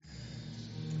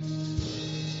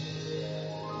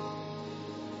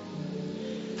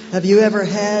Have you ever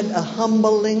had a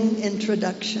humbling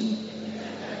introduction?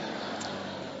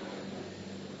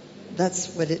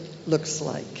 That's what it looks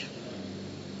like.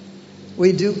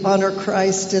 We do honor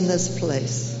Christ in this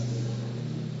place.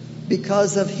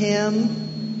 Because of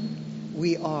Him,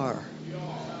 we are.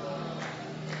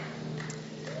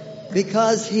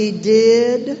 Because He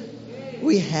did,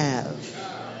 we have.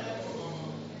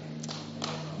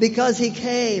 Because He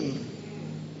came,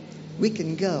 we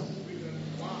can go.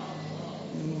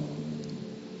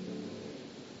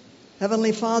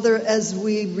 Heavenly Father, as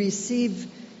we receive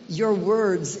your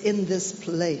words in this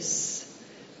place,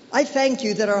 I thank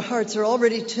you that our hearts are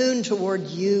already tuned toward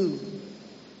you.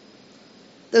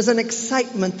 There's an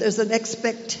excitement, there's an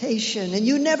expectation, and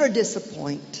you never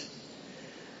disappoint.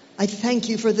 I thank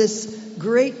you for this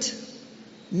great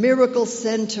miracle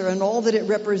center and all that it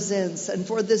represents, and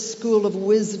for this school of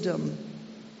wisdom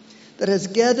that has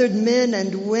gathered men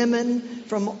and women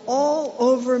from all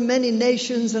over many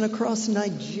nations and across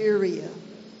Nigeria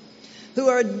who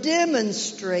are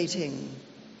demonstrating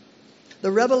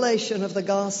the revelation of the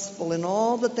gospel in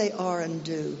all that they are and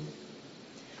do.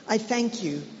 I thank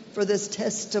you for this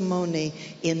testimony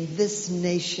in this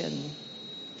nation.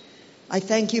 I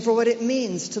thank you for what it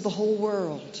means to the whole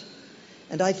world.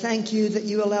 And I thank you that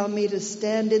you allow me to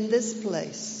stand in this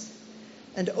place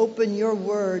and open your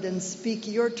word and speak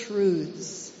your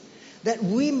truths, that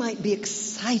we might be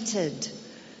excited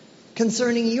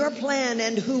concerning your plan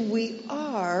and who we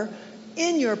are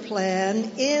in your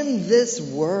plan in this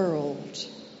world.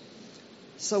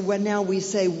 So when now we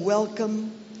say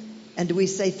welcome, and we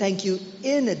say thank you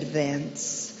in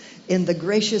advance, in the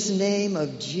gracious name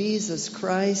of Jesus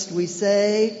Christ, we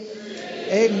say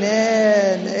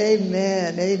amen,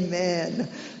 amen, amen.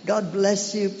 God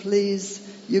bless you. Please,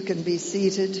 you can be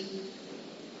seated.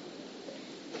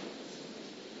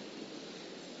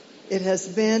 It has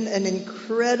been an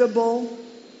incredible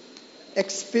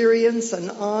experience, an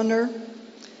honor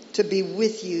to be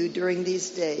with you during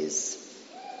these days.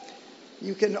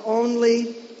 You can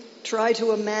only try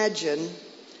to imagine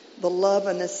the love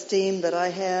and esteem that I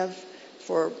have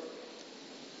for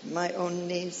my own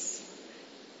niece,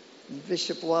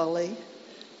 Bishop Wally,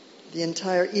 the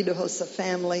entire Idahosa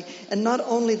family, and not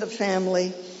only the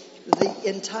family, the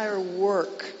entire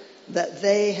work that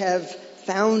they have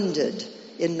founded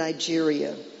in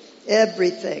Nigeria.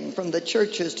 Everything from the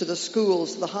churches to the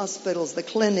schools, the hospitals, the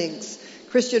clinics,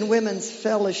 Christian Women's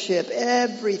Fellowship,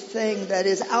 everything that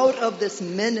is out of this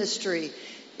ministry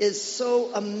is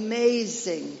so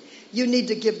amazing. You need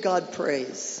to give God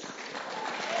praise.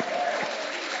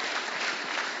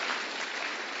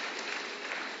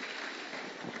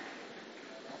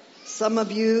 Some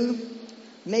of you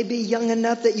may be young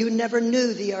enough that you never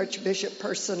knew the Archbishop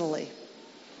personally.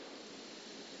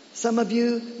 Some of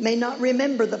you may not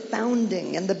remember the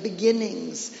founding and the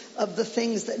beginnings of the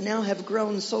things that now have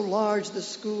grown so large, the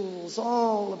schools,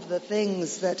 all of the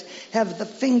things that have the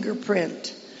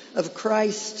fingerprint of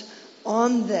Christ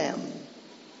on them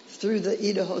through the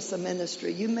Idahosa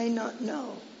ministry. You may not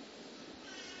know.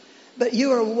 But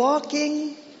you are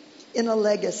walking in a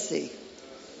legacy.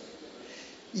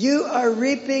 You are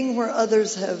reaping where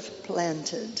others have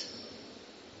planted.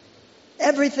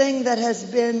 Everything that has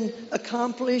been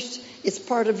accomplished is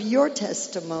part of your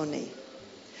testimony.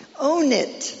 Own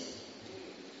it.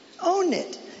 Own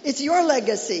it. It's your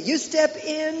legacy. You step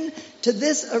into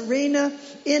this arena,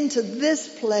 into this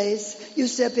place, you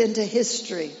step into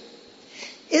history.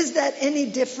 Is that any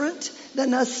different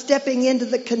than us stepping into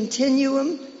the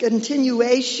continuation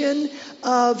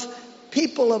of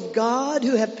people of God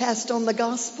who have passed on the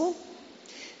gospel?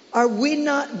 Are we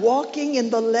not walking in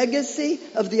the legacy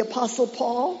of the Apostle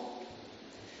Paul,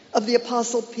 of the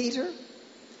Apostle Peter,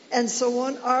 and so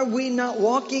on? Are we not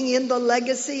walking in the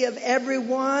legacy of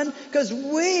everyone? Because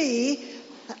we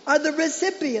are the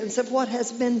recipients of what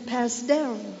has been passed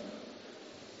down.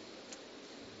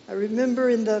 I remember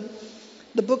in the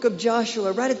book of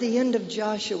Joshua, right at the end of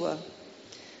Joshua,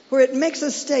 where it makes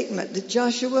a statement that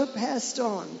Joshua passed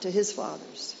on to his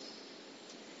fathers.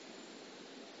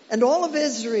 And all of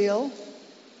Israel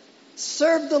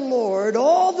served the Lord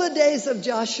all the days of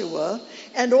Joshua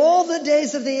and all the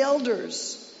days of the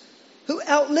elders who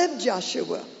outlived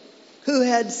Joshua, who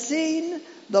had seen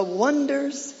the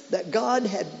wonders that God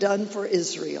had done for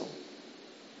Israel.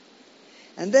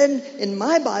 And then in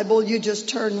my Bible, you just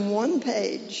turn one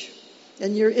page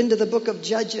and you're into the book of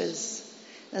Judges.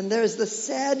 And there's the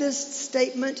saddest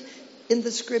statement in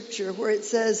the scripture where it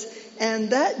says, and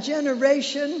that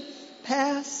generation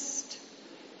passed,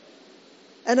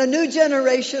 and a new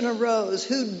generation arose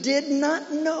who did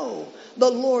not know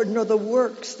the Lord nor the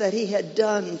works that he had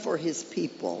done for his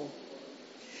people.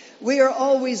 We are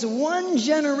always one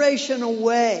generation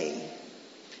away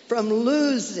from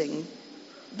losing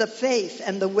the faith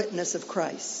and the witness of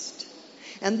Christ.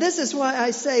 And this is why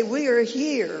I say we are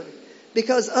here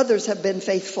because others have been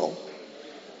faithful.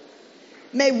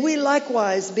 May we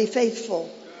likewise be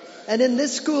faithful. And in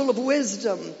this school of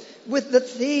wisdom, with the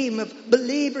theme of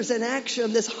believers in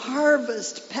action, this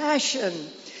harvest passion,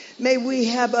 may we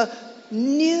have a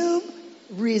new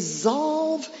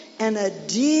resolve and a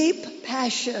deep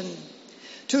passion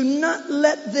to not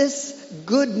let this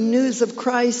good news of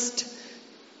Christ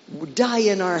die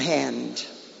in our hand.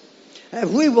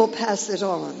 And we will pass it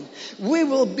on. We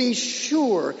will be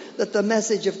sure that the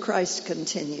message of Christ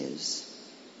continues.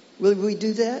 Will we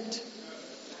do that?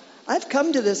 I've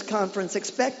come to this conference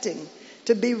expecting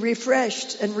to be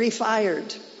refreshed and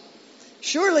refired.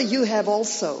 Surely you have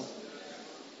also.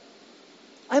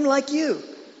 I'm like you.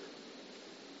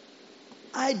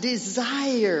 I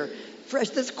desire fresh.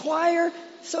 This choir,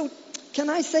 so can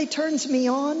I say turns me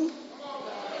on?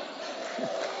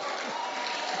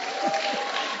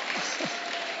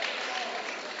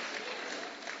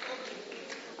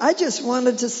 I just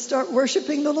wanted to start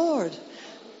worshiping the Lord.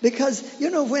 Because,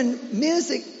 when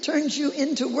music turns you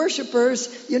into worshipers,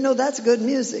 that's good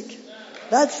music.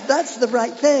 That's the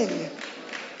right thing.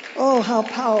 Oh, how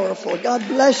powerful. God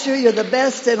bless you. You're the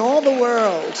best in all the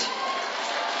world.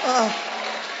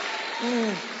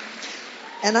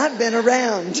 And I've been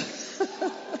around.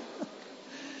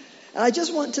 And I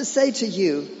just want to say to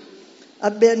you,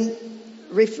 I've been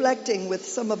reflecting with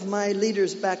some of my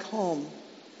leaders back home.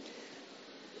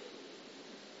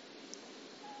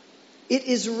 It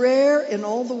is rare in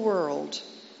all the world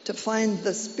to find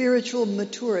the spiritual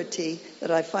maturity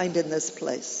that I find in this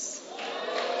place.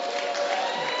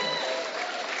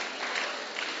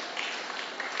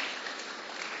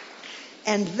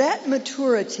 And that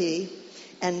maturity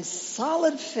and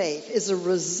solid faith is a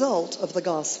result of the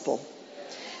gospel.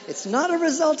 It's not a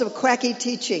result of quacky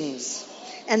teachings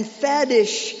and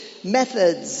faddish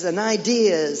methods and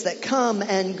ideas that come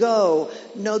and go.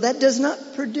 No, that does not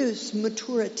produce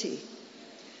maturity.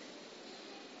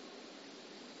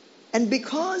 And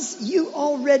because you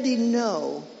already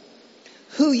know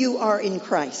who you are in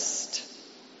Christ,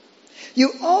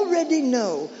 you already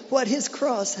know what His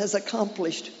cross has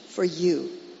accomplished for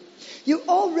you. You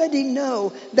already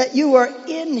know that you are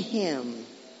in Him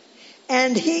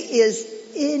and He is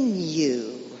in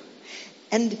you.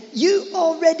 And you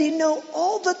already know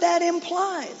all that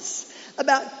implies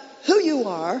about who you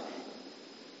are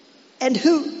and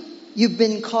who you've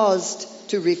been caused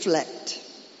to reflect.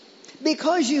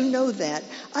 Because you know that,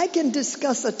 I can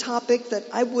discuss a topic that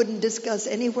I wouldn't discuss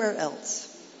anywhere else.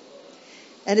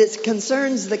 And it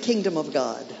concerns the kingdom of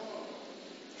God.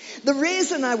 The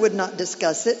reason I would not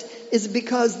discuss it is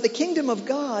because the kingdom of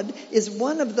God is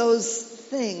one of those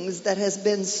things that has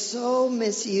been so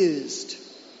misused,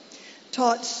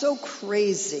 taught so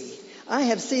crazy. I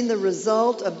have seen the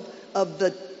result of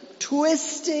the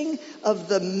twisting of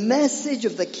the message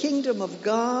of the kingdom of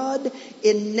God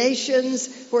in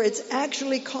nations where it's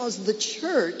actually caused the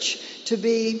church to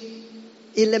be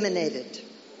eliminated.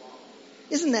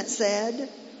 Isn't that sad?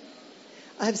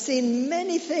 I've seen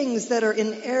many things that are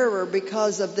in error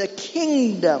because of the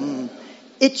kingdom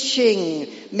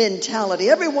itching mentality.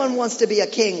 Everyone wants to be a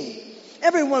king.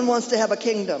 Everyone wants to have a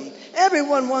kingdom.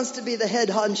 Everyone wants to be the head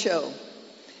honcho.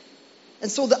 And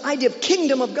so the idea of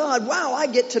kingdom of God, wow, I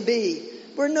get to be.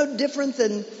 We're no different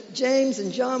than James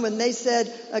and John when they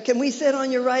said, can we sit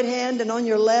on your right hand and on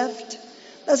your left?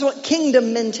 That's what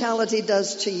kingdom mentality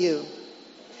does to you.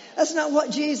 That's not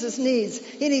what Jesus needs.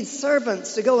 He needs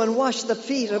servants to go and wash the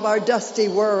feet of our dusty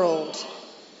world.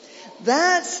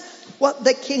 That's what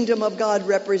the kingdom of God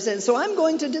represents. So I'm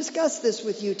going to discuss this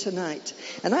with you tonight.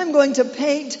 And I'm going to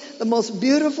paint the most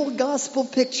beautiful gospel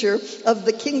picture of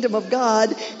the kingdom of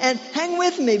God. And hang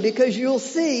with me because you'll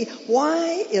see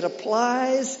why it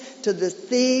applies to the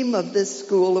theme of this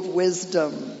school of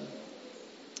wisdom.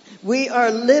 We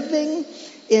are living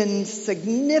in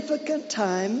significant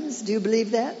times. Do you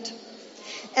believe that?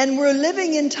 And we're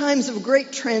living in times of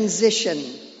great transition.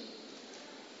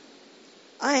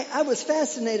 I was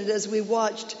fascinated as we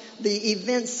watched the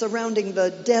events surrounding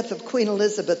the death of Queen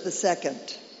Elizabeth II.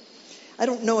 I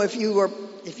don't know if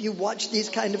you watch these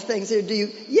kind of things. Do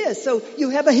you? Yes. So you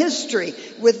have a history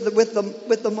with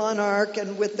the monarch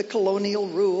and with the colonial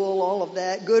rule, all of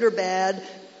that, good or bad.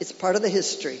 It's part of the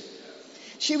history.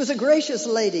 She was a gracious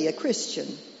lady, a Christian,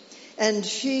 and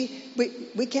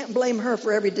we can't blame her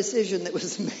for every decision that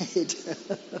was made.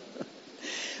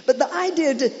 But the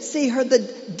idea to see her the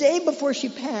day before she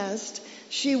passed,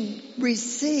 she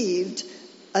received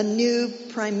a new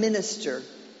prime minister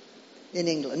in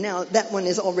England. Now, that one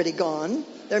is already gone.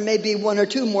 There may be one or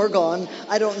two more gone.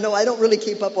 I don't know. I don't really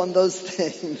keep up on those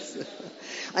things.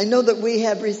 I know that we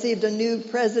have received a new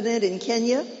president in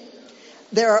Kenya.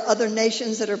 There are other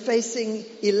nations that are facing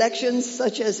elections,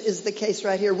 such as is the case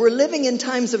right here. We're living in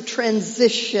times of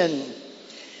transition.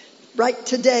 Right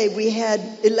today, we had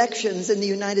elections in the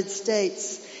United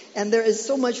States, and there is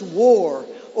so much war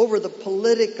over the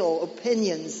political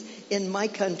opinions in my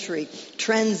country.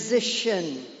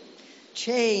 Transition,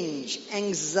 change,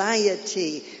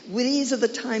 anxiety. These are the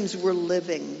times we're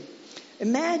living.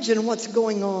 Imagine what's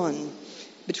going on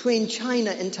between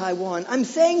China and Taiwan. I'm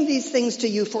saying these things to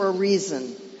you for a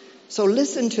reason, so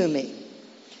listen to me.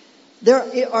 There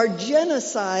are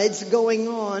genocides going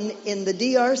on in the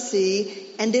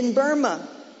DRC and in Burma,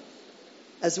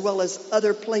 as well as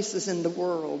other places in the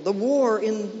world. The war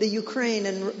in the Ukraine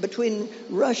and between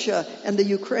Russia and the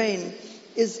Ukraine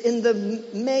is in the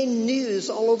main news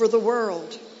all over the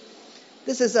world.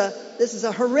 This is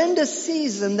a horrendous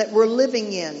season that we're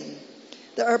living in.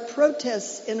 There are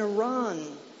protests in Iran.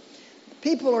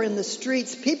 People are in the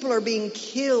streets. People are being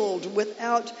killed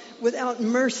without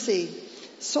mercy.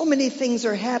 So many things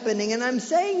are happening. And I'm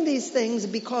saying these things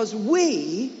because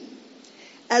we,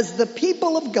 as the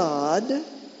people of God,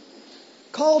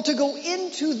 called to go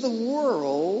into the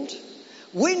world,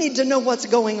 we need to know what's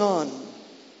going on.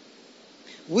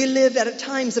 We live at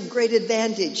times of great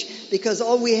advantage because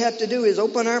all we have to do is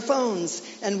open our phones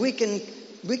and we can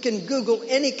Google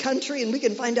any country and we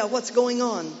can find out what's going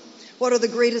on. What are the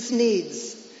greatest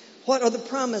needs? What are the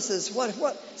promises?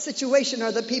 What situation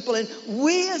are the people in?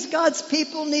 We as God's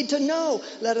people need to know.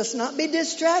 Let us not be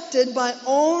distracted by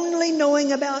only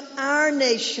knowing about our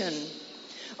nation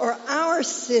or our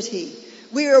city.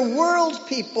 We are world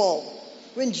people.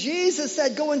 When Jesus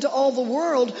said, go into all the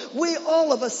world, we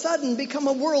all of a sudden become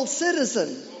a world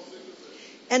citizen.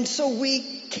 And so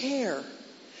we care.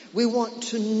 We want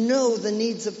to know the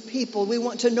needs of people. We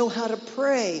want to know how to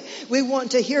pray. We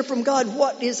want to hear from God.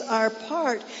 What is our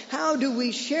part? How do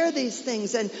we share these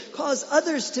things and cause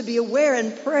others to be aware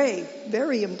and pray?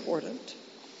 Very important.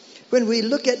 When we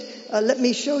look at, let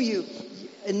me show you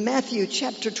in Matthew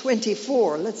chapter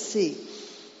 24. Let's see.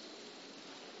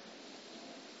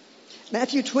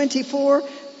 Matthew 24,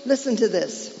 listen to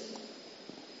this.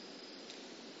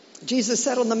 Jesus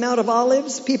sat on the Mount of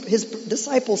Olives. His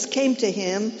disciples came to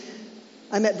him.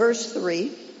 I'm at verse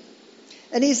 3.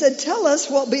 And he said, tell us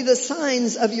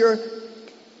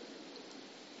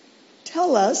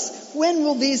when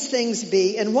will these things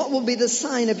be, and what will be the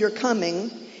sign of your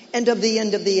coming and of the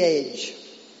end of the age?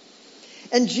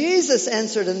 And Jesus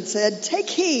answered and said, take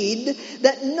heed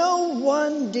that no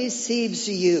one deceives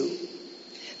you.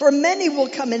 For many will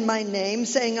come in my name,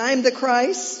 saying, I am the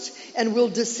Christ, and will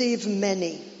deceive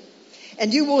many.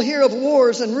 And you will hear of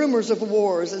wars and rumors of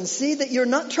wars, and see that you're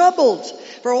not troubled.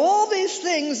 For all these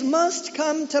things must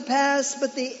come to pass,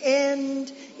 but the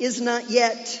end is not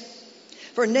yet.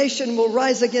 For nation will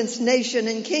rise against nation,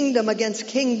 and kingdom against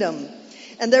kingdom.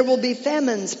 And there will be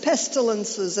famines,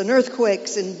 pestilences, and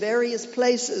earthquakes in various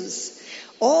places.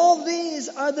 All these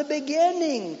are the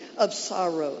beginning of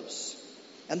sorrows.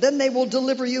 And then they will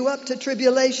deliver you up to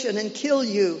tribulation and kill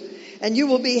you. And you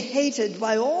will be hated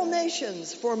by all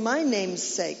nations for my name's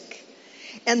sake.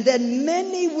 And then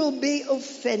many will be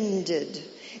offended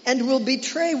and will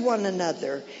betray one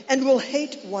another and will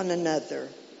hate one another.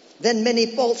 Then many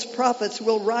false prophets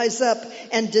will rise up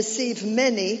and deceive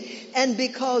many. And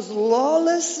because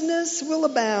lawlessness will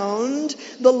abound,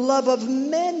 the love of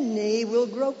many will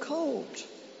grow cold.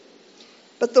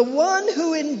 But the one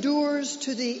who endures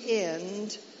to the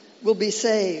end will be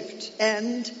saved.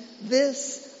 And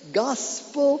this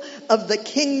gospel of the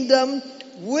kingdom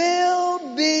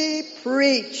will be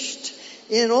preached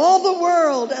in all the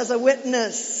world as a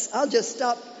witness. I'll just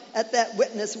stop at that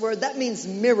witness word. That means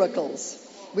miracles.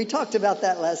 We talked about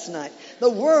that last night. The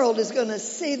world is going to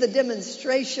see the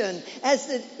demonstration as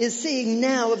it is seeing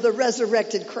now of the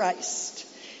resurrected Christ.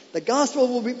 The gospel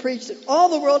will be preached in all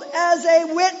the world as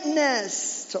a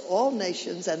witness to all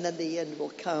nations, and then the end will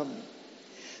come.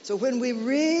 So when we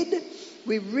read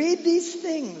these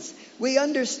things, we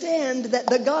understand that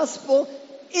the gospel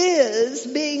is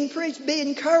being preached. Be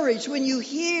encouraged when you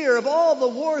hear of all the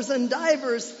wars and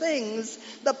divers things,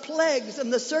 the plagues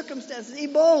and the circumstances.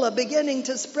 Ebola beginning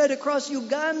to spread across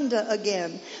Uganda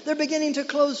again. They're beginning to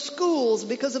close schools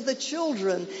because of the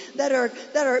children that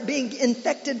are being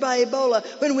infected by Ebola.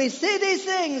 When we see these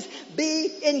things,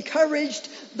 be encouraged.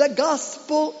 The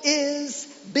gospel is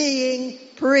being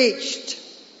preached.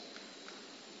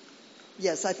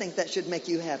 Yes, I think that should make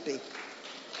you happy.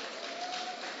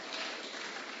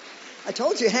 I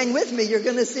told you, hang with me. You're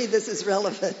going to see this is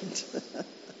relevant.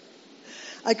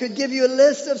 I could give you a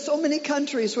list of so many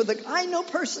countries where I know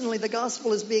personally the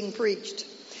gospel is being preached.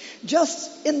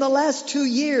 Just in the last 2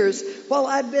 years, while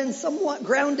I've been somewhat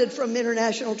grounded from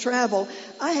international travel,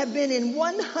 I have been in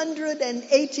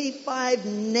 185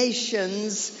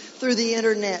 nations through the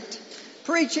internet,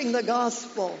 preaching the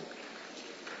gospel.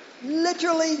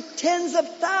 Literally tens of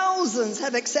thousands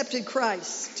have accepted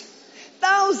Christ.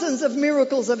 Thousands of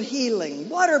miracles of healing,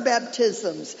 water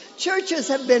baptisms, churches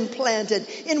have been planted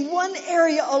in one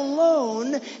area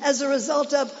alone as a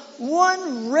result of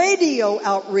one radio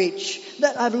outreach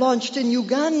that I've launched in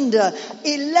Uganda.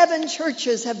 11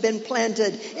 churches have been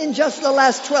planted in just the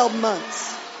last 12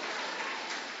 months.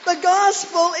 The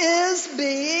gospel is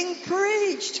being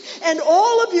preached, and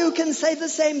all of you can say the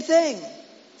same thing.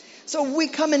 So we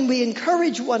come and we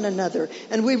encourage one another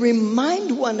and we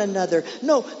remind one another.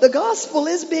 No, the gospel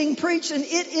is being preached and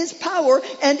it is power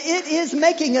and it is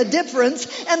making a difference,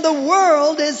 and the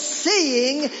world is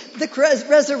seeing the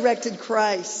resurrected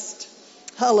Christ.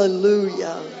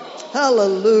 Hallelujah.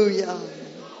 Hallelujah.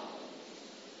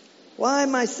 Why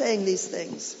am I saying these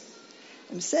things?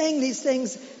 I'm saying these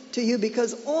things to you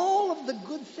because all of the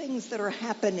good things that are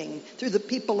happening through the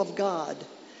people of God,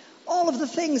 all of the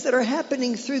things that are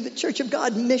happening through the Church of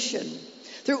God mission,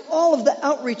 through all of the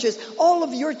outreaches, all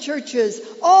of your churches,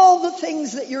 all the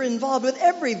things that you're involved with,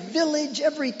 every village,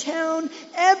 every town,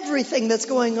 everything that's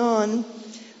going on,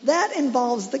 that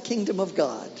involves the kingdom of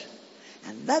God.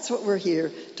 And that's what we're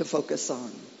here to focus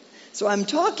on. So I'm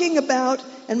talking about,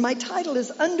 and my title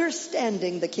is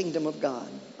Understanding the Kingdom of God.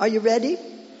 Are you ready?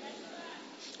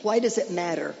 Why does it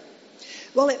matter?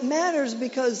 Well, it matters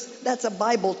because that's a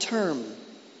Bible term.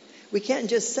 We can't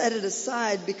just set it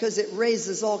aside because it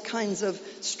raises all kinds of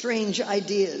strange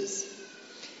ideas.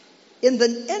 In the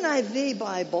NIV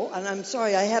Bible, and I'm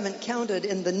sorry I haven't counted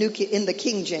in the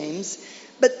King James,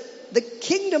 but the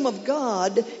kingdom of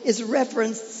God is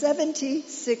referenced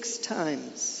 76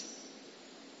 times.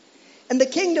 And the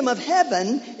kingdom of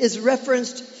heaven is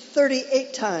referenced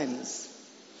 38 times.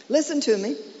 Listen to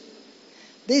me.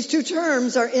 These two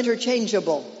terms are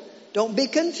interchangeable. Don't be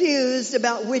confused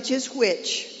about which is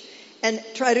which and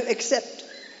try to accept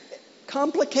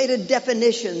complicated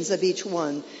definitions of each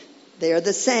one. They are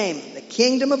the same. The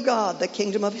kingdom of God, the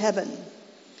kingdom of heaven.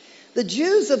 The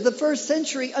Jews of the first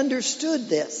century understood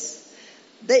this.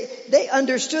 They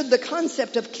understood the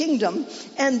concept of kingdom,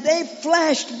 and they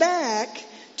flashed back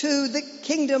to the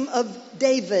kingdom of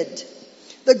David,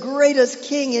 the greatest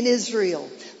king in Israel,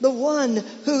 the one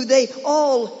who they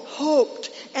all hoped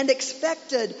and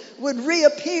expected would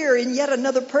reappear in yet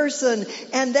another person,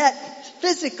 and that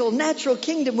physical, natural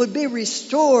kingdom would be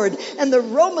restored, and the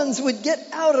Romans would get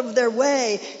out of their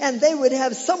way, and they would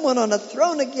have someone on a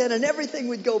throne again, and everything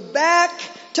would go back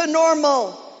to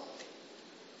normal.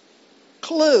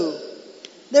 Clue: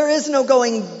 there is no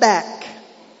going back.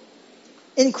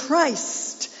 In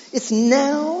Christ, it's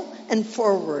now and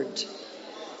forward.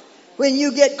 When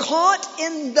you get caught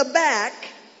in the back,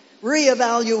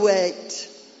 reevaluate.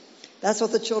 That's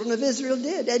what the children of Israel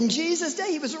did. And in Jesus'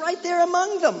 day, he was right there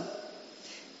among them.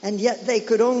 And yet they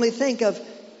could only think of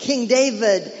King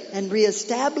David and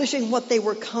reestablishing what they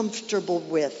were comfortable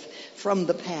with from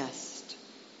the past.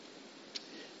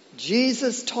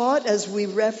 Jesus taught, as we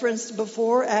referenced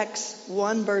before, Acts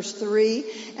 1 verse 3,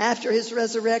 after his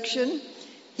resurrection,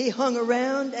 he hung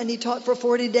around and he taught for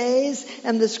 40 days.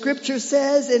 And the scripture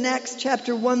says in Acts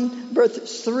chapter 1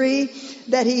 verse 3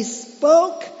 that he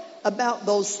spoke about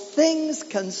those things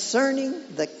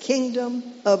concerning the kingdom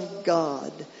of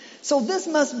God. So this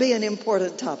must be an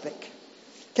important topic.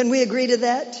 Can we agree to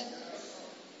that?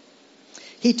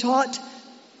 He taught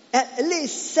at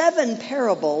least 7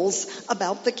 parables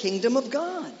about the kingdom of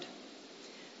God.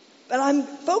 But I'm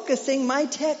focusing my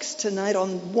text tonight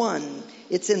on one.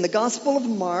 It's in the Gospel of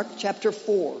Mark, chapter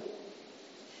 4.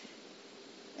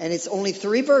 And it's only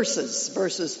 3 verses,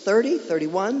 verses 30,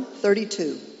 31,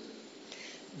 32.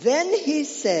 Then he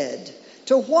said,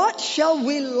 "To what shall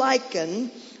we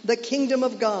liken the kingdom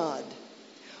of God?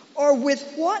 Or with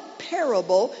what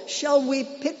parable shall we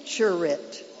picture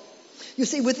it?" You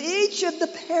see, with each of the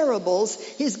parables,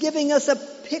 he's giving us a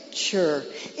picture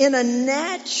in a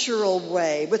natural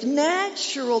way, with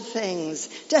natural things,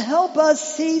 to help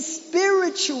us see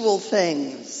spiritual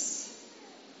things.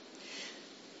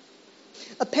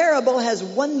 A parable has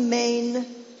one main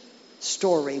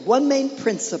story, one main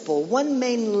principle, one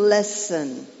main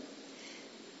lesson.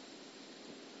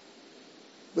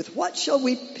 With what shall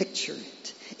we picture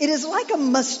it? It is like a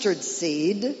mustard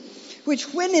seed,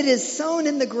 which when it is sown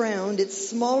in the ground, it's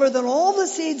smaller than all the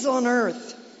seeds on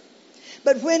earth.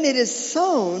 But when it is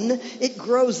sown, it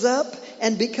grows up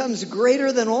and becomes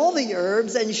greater than all the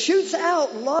herbs and shoots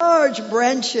out large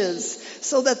branches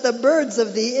so that the birds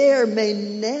of the air may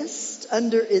nest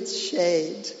under its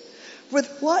shade. With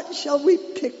what shall we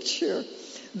picture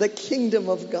the kingdom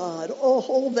of God? Oh,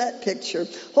 hold that picture.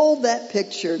 Hold that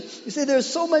picture. You see,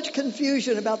 there's so much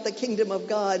confusion about the kingdom of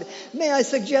God. May I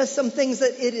suggest some things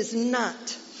that it is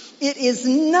not? It is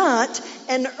not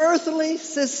an earthly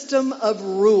system of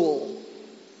rule.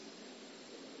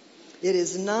 It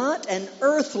is not an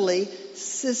earthly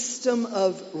system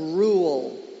of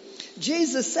rule.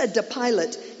 Jesus said to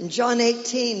Pilate in John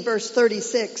 18, verse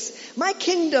 36, "My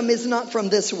kingdom is not from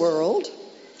this world.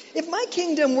 If my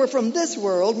kingdom were from this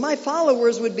world, my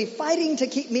followers would be fighting to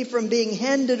keep me from being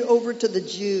handed over to the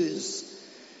Jews.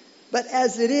 But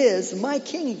as it is, my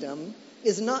kingdom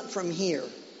is not from here."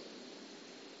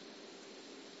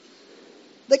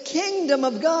 The kingdom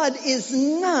of God is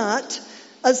not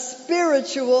a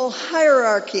spiritual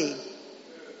hierarchy.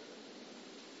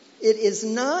 It is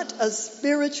not a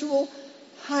spiritual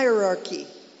hierarchy.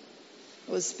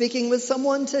 I was speaking with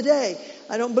someone today.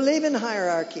 I don't believe in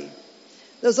hierarchy.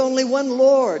 There's only one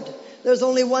Lord. There's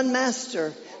only one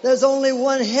master. There's only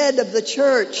one head of the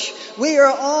church. We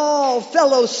are all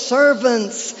fellow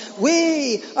servants.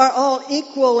 We are all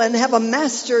equal and have a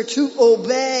master to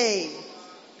obey.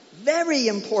 Very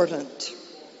important.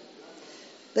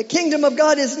 The kingdom of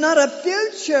God is not a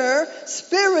future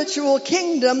spiritual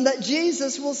kingdom that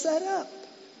Jesus will set up.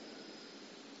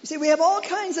 You see, we have all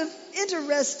kinds of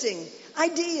interesting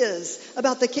ideas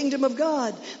about the kingdom of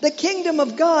God. The kingdom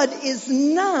of God is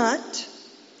not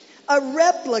a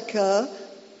replica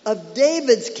of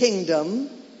David's kingdom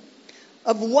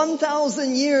of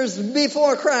 1,000 years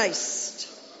before Christ.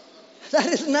 That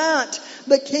is not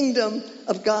the kingdom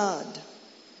of God.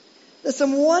 There's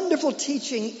some wonderful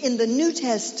teaching in the New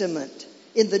Testament,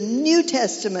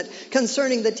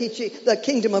 concerning the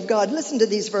kingdom of God. Listen to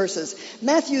these verses.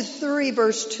 Matthew 3,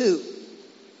 verse 2.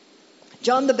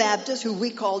 John the Baptist, who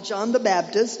we call John the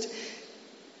Baptist,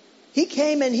 he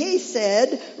came and he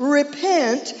said,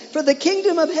 "Repent, for the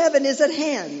kingdom of heaven is at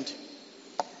hand."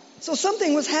 So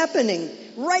something was happening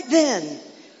right then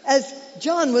as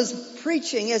John was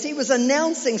preaching, as he was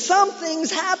announcing, something's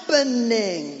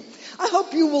happening. I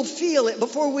hope you will feel it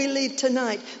before we leave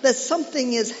tonight, that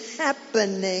something is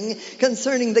happening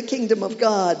concerning the kingdom of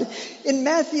God. In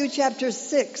Matthew chapter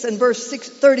 6 and verse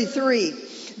 33,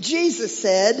 Jesus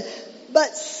said,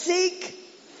 "But seek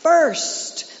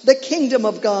first the kingdom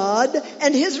of God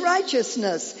and his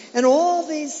righteousness, and all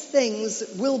these things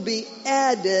will be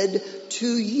added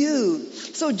to you."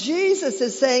 So Jesus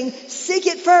is saying, seek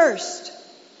it first.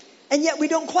 And yet we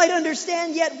don't quite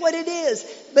understand yet what it is,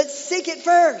 but seek it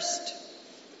first.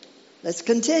 Let's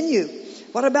continue.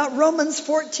 What about Romans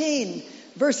 14,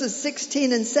 verses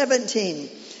 16 and 17?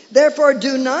 "Therefore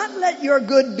do not let your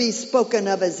good be spoken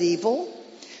of as evil.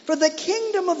 For the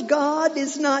kingdom of God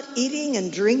is not eating and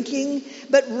drinking,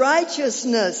 but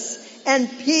righteousness and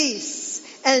peace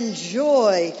and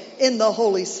joy in the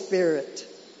Holy Spirit."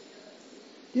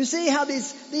 You see how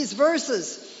these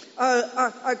verses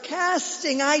are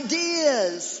casting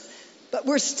ideas, but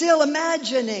we're still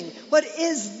imagining, what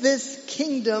is this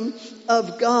kingdom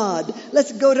of God?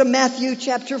 Let's go to Matthew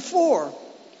chapter 4,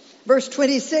 verse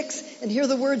 26, and hear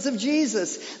the words of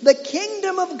Jesus. "The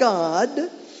kingdom of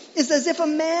God is as if a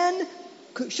man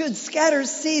should scatter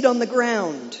seed on the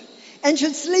ground, and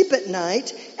should sleep at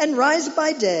night and rise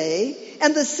by day,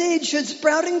 and the seed should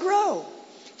sprout and grow.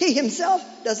 He himself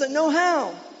doesn't know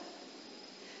how.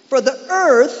 For the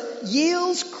earth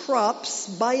yields crops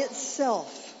by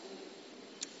itself.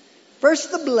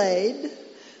 First the blade,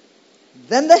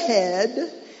 then the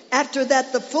head, after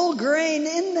that the full grain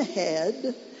in the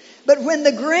head. But when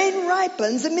the grain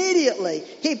ripens, immediately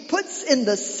he puts in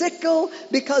the sickle,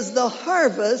 because the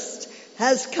harvest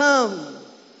has come."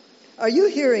 Are you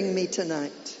hearing me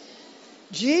tonight?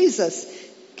 Jesus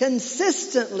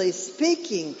consistently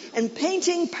speaking and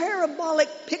painting parabolic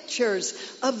pictures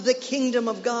of the kingdom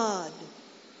of God.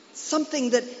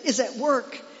 Something that is at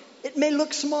work. It may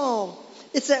look small.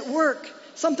 It's at work.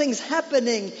 Something's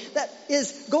happening that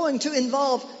is going to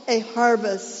involve a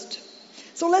harvest.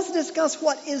 So let's discuss,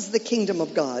 what is the kingdom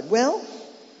of God? Well,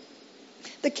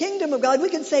 the kingdom of God, we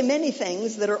can say many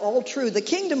things that are all true. The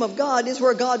kingdom of God is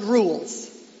where God rules.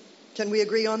 Can we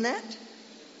agree on that?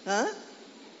 Huh?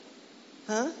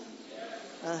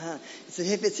 So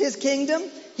if it's his kingdom,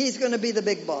 he's going to be the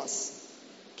big boss.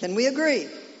 Can we agree?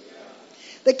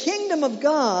 The kingdom of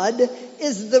God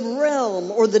is the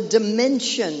realm or the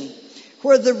dimension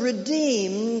where the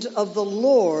redeemed of the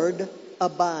Lord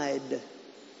abide.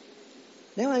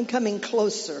 Now I'm coming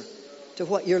closer to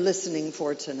what you're listening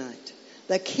for tonight.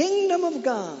 The kingdom of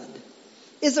God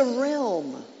is a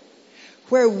realm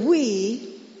where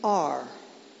we are.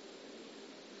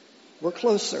 We're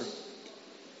closer.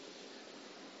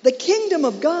 The kingdom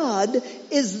of God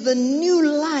is the new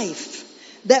life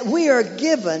that we are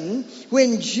given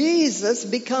when Jesus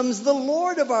becomes the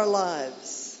Lord of our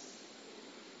lives.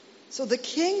 So the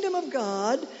kingdom of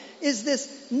God is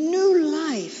this new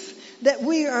life that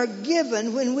we are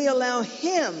given when we allow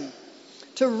Him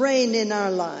to reign in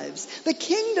our lives. The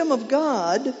kingdom of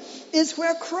God is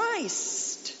where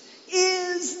Christ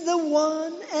is the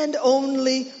one and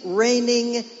only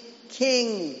reigning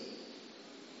King.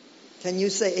 Can you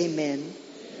say amen? Amen.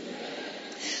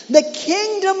 The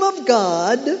kingdom of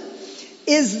God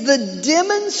is the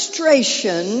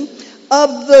demonstration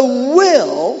of the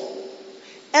will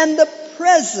and the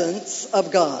presence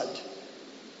of God.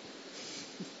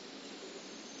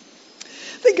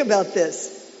 Think about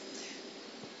this.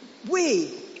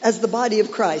 We, as the body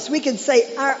of Christ, we can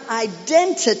say our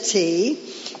identity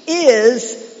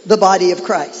is the body of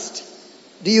Christ.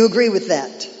 Do you agree with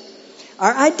that?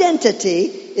 Our identity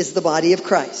is the body of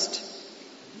Christ.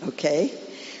 Okay?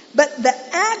 But the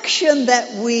action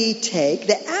that we take,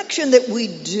 the action that we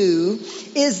do,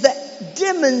 is the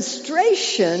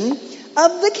demonstration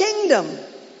of the kingdom.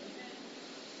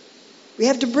 We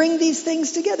have to bring these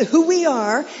things together. Who we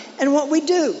are and what we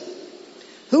do.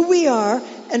 Who we are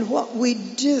and what we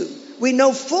do. We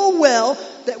know full well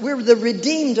that we're the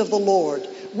redeemed of the Lord.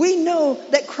 We know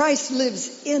that Christ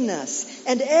lives in us.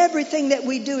 And everything that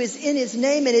we do is in His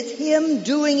name, and it's Him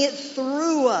doing it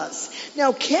through us.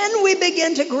 Now, can we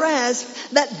begin to grasp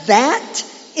that that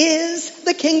is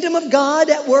the kingdom of God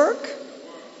at work?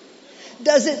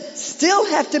 Does it still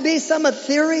have to be some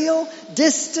ethereal,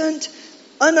 distant,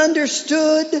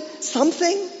 ununderstood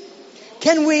something?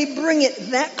 Can we bring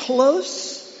it that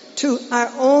close to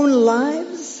our own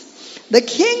lives? The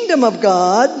kingdom of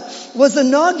God was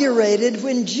inaugurated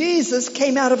when Jesus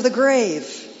came out of the grave.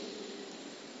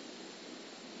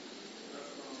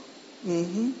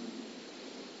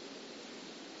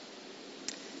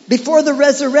 Before the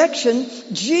resurrection,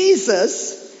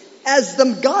 Jesus, as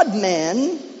the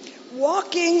God-man,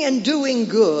 walking and doing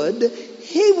good,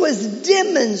 He was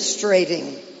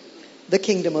demonstrating the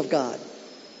kingdom of God.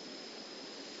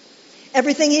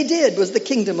 Everything He did was the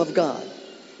kingdom of God.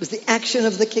 It was the action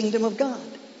of the kingdom of God.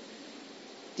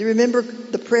 Do you remember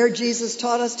the prayer Jesus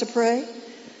taught us to pray?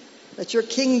 Let your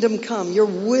kingdom come, your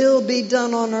will be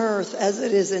done on earth as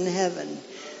it is in heaven.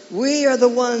 We are the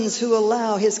ones who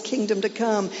allow His kingdom to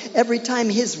come. Every time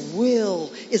His will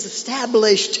is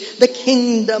established, the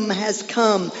kingdom has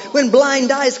come. When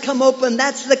blind eyes come open,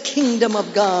 that's the kingdom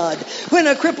of God. When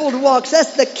a crippled walks,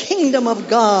 that's the kingdom of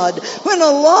God. When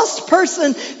a lost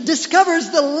person discovers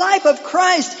the life of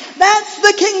Christ, that's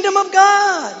the kingdom of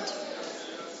God.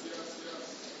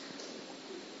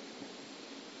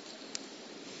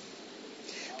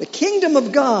 The kingdom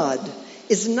of God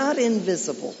is not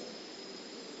invisible.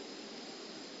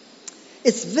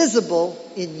 It's visible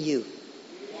in you.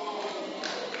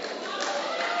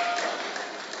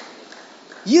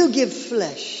 You give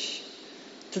flesh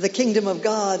to the kingdom of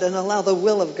God and allow the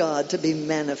will of God to be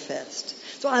manifest.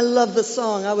 So I love the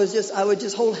song. I was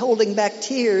just holding back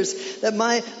tears that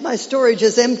my storage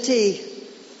is empty.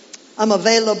 I'm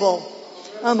available.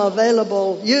 I'm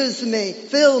available. Use me.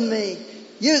 Fill me.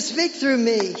 You speak through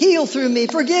me. Heal through me.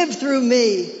 Forgive through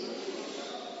me.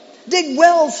 Dig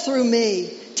wells through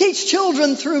me. Teach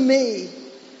children through me.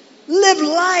 Live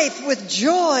life with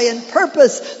joy and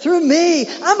purpose through me.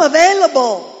 I'm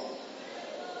available.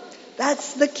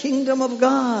 That's the kingdom of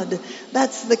God.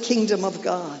 That's the kingdom of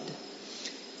God.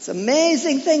 It's an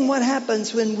amazing thing what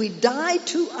happens when we die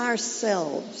to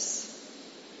ourselves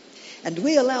and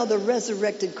we allow the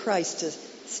resurrected Christ to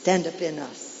stand up in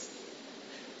us.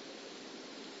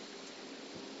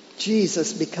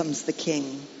 Jesus becomes the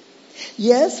King.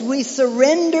 Yes, we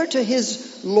surrender to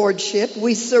His lordship.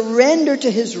 We surrender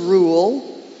to His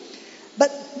rule.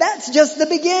 But that's just the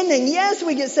beginning. Yes,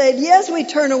 we get saved. Yes, we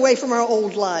turn away from our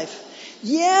old life.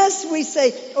 Yes, we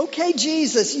say, okay,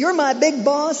 Jesus, you're my big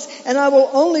boss, and I will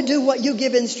only do what you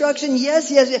give instruction.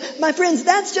 Yes, yes, yes. My friends,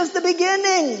 that's just the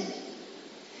beginning.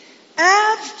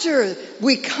 After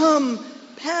we come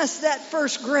past that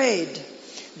first grade,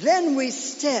 then we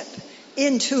step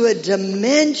into a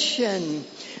dimension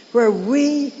where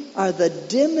we are the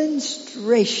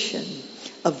demonstration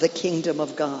of the kingdom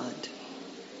of God.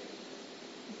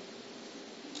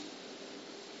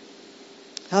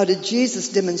 How did Jesus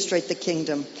demonstrate the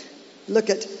kingdom? Look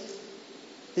at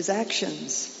His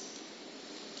actions.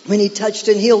 When he touched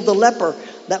and healed the leper,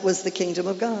 that was the kingdom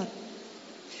of God.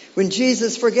 When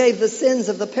Jesus forgave the sins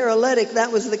of the paralytic,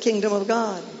 that was the kingdom of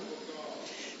God.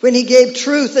 When he gave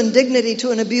truth and dignity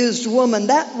to an abused woman,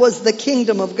 that was the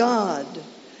kingdom of God.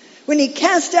 When he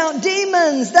cast out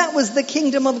demons, that was the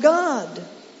kingdom of God.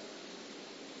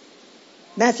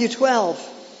 Matthew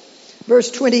 12,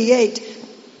 verse 28,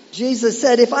 Jesus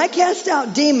said, if I cast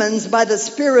out demons by the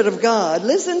Spirit of God,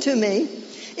 listen to me,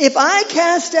 if I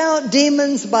cast out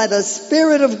demons by the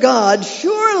Spirit of God,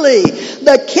 surely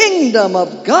the kingdom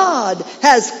of God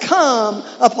has come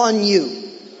upon you.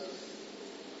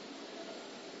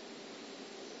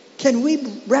 Can we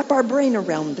wrap our brain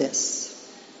around this?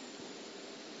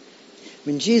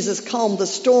 When Jesus calmed the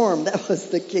storm, that was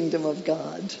the kingdom of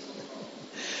God.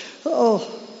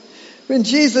 When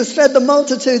Jesus fed the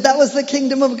multitude, that was the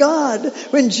kingdom of God.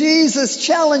 When Jesus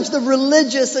challenged the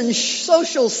religious and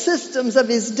social systems of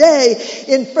his day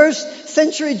in first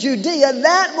century Judea,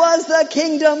 that was the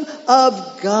kingdom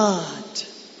of God.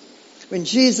 When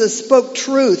Jesus spoke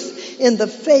truth in the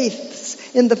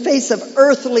face of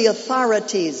earthly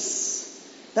authorities,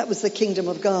 that was the kingdom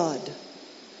of God.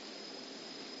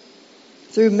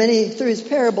 Through his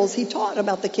parables, he taught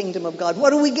about the kingdom of God.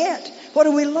 What do we get? What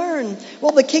do we learn?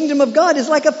 Well, the kingdom of God is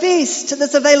like a feast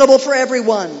that's available for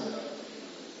everyone.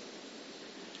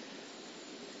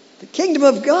 The kingdom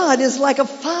of God is like a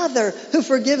father who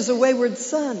forgives a wayward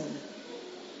son.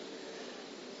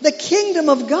 The kingdom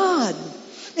of God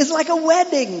is like a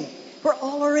wedding where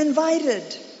all are invited.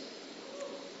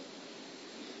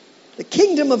 The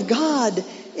kingdom of God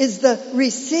is the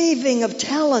receiving of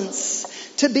talents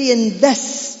to be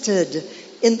invested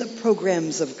in the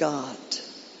programs of God.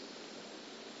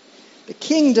 The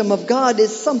kingdom of God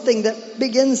is something that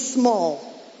begins small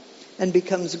and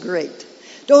becomes great.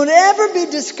 Don't ever be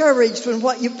discouraged when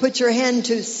what you put your hand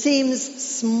to seems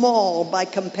small by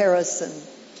comparison.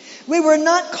 We were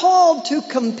not called to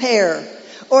compare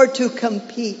or to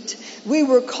compete. We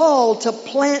were called to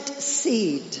plant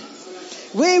seed.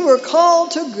 We were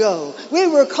called to go. We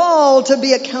were called to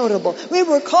be accountable. We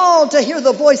were called to hear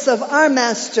the voice of our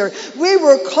master. We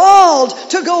were called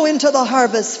to go into the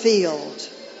harvest field.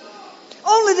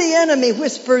 Only the enemy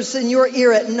whispers in your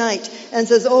ear at night and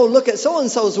says, oh, look at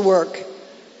so-and-so's work.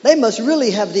 They must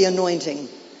really have the anointing.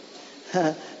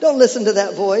 Don't listen to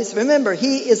that voice. Remember,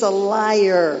 he is a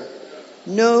liar.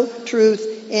 No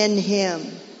truth in him.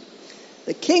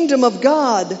 The kingdom of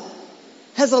God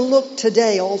has a look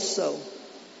today also.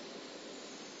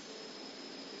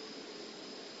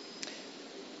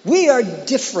 We are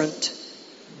different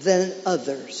than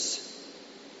others.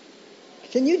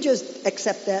 Can you just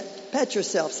accept that? Pat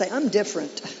yourself. Say, I'm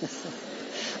different.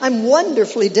 I'm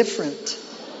wonderfully different.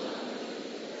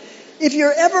 If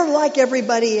you're ever like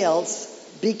everybody else,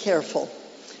 be careful.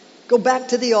 Go back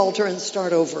to the altar and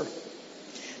start over.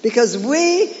 Because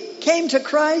we came to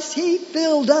Christ, he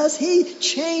filled us, he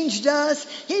changed us,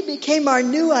 he became our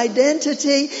new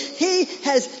identity. He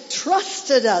has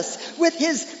trusted us with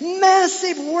his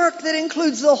massive work that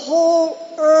includes the whole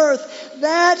earth.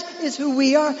 That is who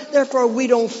we are. Therefore, we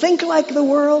don't think like the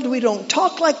world, we don't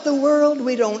talk like the world,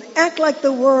 we don't act like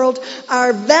the world.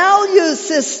 Our value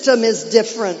system is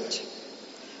different.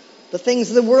 The things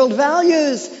the world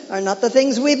values are not the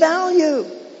things we value.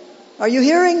 Are you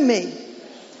hearing me?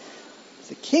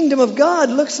 The kingdom of God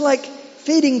looks like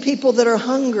feeding people that are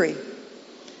hungry,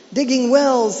 digging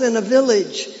wells in a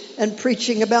village and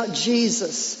preaching about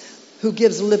Jesus who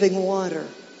gives living water.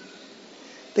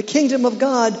 The kingdom of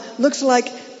God looks like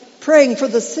praying for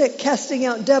the sick, casting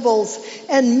out devils,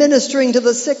 and ministering to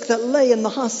the sick that lay in the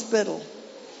hospital.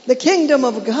 The kingdom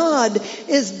of God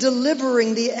is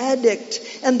delivering the addict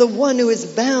and the one who is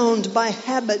bound by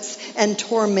habits and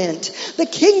torment. The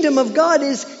kingdom of God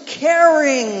is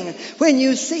caring when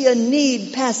you see a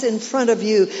need pass in front of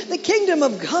you. The kingdom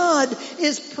of God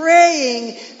is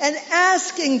praying and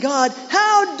asking God,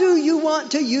 how do you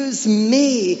want to use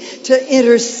me to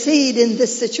intercede in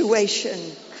this situation?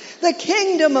 The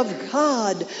kingdom of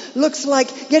God looks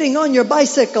like getting on your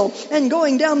bicycle and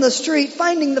going down the street,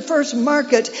 finding the first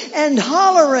market and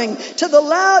hollering to the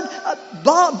loud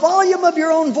volume of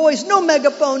your own voice. No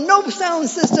megaphone, no sound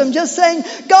system, just saying,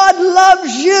 God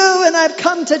loves you and I've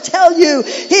come to tell you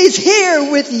he's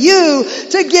here with you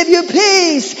to give you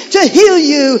peace, to heal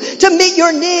you, to meet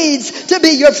your needs, to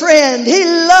be your friend. He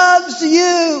loves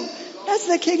you. That's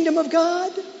the kingdom of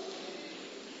God.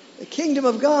 The kingdom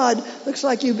of God looks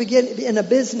like you begin in a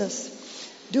business,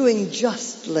 doing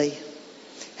justly,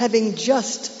 having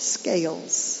just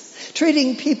scales,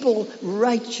 treating people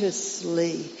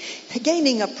righteously,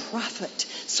 gaining a profit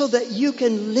so that you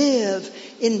can live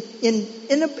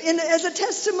as a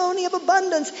testimony of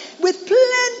abundance, with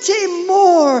plenty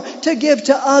more to give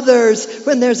to others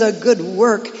when there's a good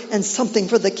work and something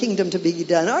for the kingdom to be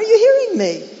done. Are you hearing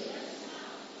me?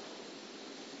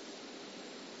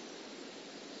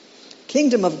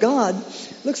 Kingdom of God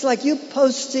looks like you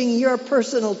posting your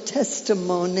personal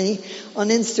testimony on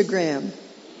Instagram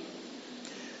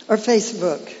or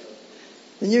Facebook.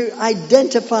 And you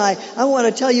identify, I want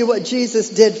to tell you what Jesus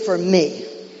did for me.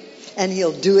 And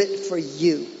he'll do it for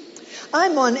you.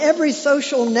 I'm on every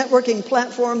social networking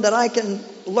platform that I can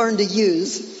learn to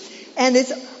use. And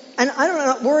I'm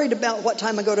not worried about what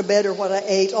time I go to bed or what I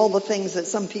ate, all the things that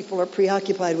some people are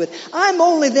preoccupied with. I'm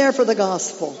only there for the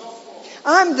gospel.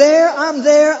 I'm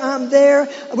there.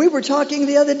 We were talking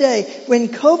the other day. When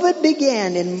COVID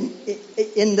began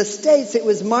in the States, it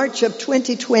was March of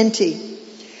 2020.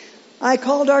 I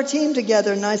called our team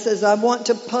together and I says, I want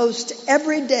to post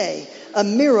every day a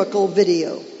miracle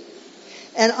video.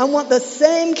 And I want the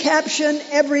same caption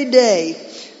every day.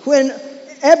 When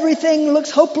everything looks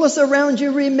hopeless around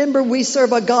you, remember we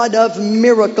serve a God of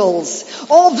miracles.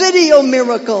 All video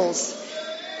miracles.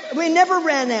 We never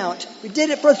ran out. We did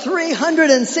it for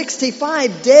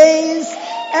 365 days.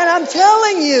 And I'm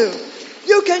telling you,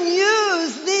 you can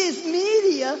use these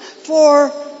media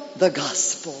for the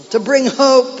gospel, to bring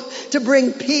hope, to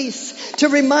bring peace, to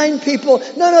remind people,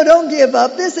 no, don't give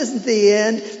up. This isn't the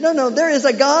end. No, there is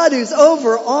a God who's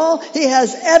over all. He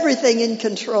has everything in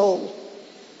control.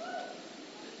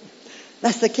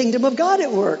 That's the kingdom of God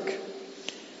at work.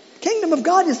 Kingdom of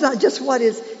God is not just what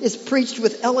is preached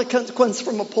with eloquence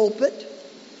from a pulpit.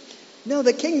 No,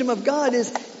 the kingdom of God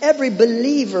is every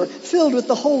believer filled with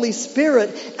the Holy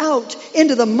Spirit out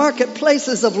into the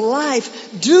marketplaces of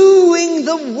life, doing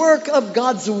the work of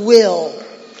God's will.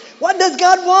 What does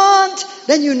God want?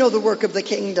 Then you know the work of the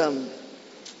kingdom.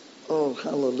 Oh,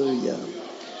 hallelujah.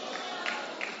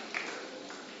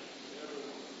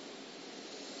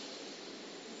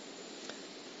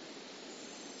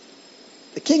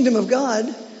 The kingdom of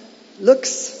God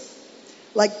looks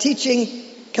like teaching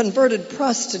converted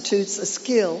prostitutes a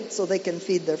skill so they can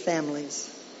feed their families.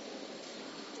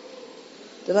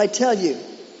 Did I tell you?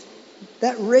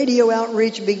 That radio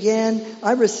outreach began,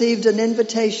 I received an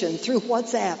invitation through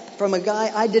WhatsApp from a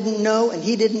guy I didn't know and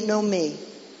he didn't know me.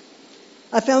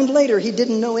 I found later he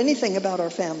didn't know anything about our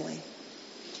family.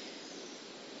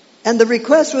 And the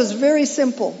request was very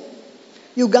simple.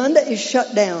 Uganda is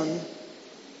shut down.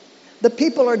 The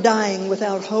people are dying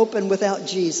without hope and without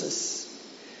Jesus.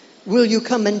 Will you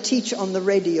come and teach on the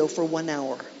radio for 1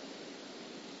 hour?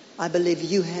 I believe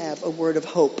you have a word of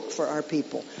hope for our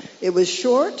people. It was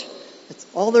short. That's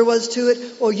all there was to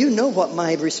it. Oh, you know what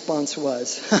my response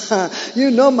was. You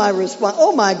know my response.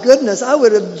 Oh, my goodness. I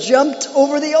would have jumped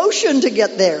over the ocean to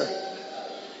get there.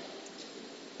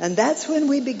 And that's when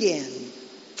we began.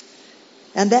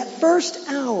 And that first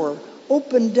hour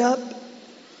opened up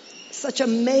such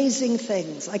amazing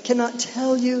things. I cannot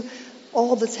tell you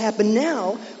all that's happened.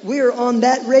 Now, we're on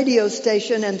that radio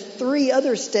station and 3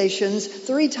 other stations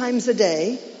 3 times a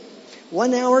day,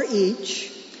 1 hour each.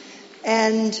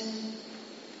 And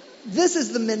this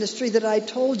is the ministry that I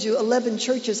told you 11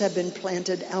 churches have been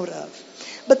planted out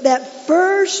of. But that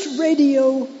first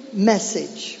radio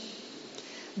message,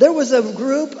 there was a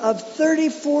group of 30,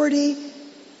 40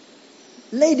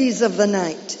 ladies of the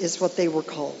night is what they were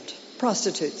called,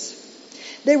 prostitutes.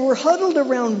 They were huddled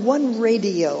around one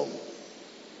radio.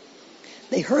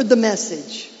 They heard the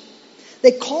message.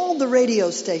 They called the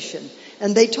radio station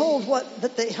and they told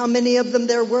how many of them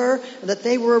there were, that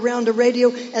they were around a radio,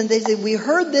 and they said, we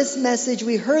heard this message,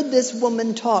 we heard this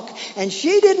woman talk, and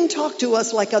she didn't talk to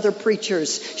us like other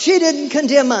preachers. She didn't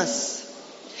condemn us.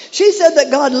 She said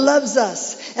that God loves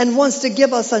us and wants to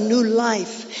give us a new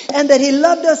life, and that He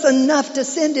loved us enough to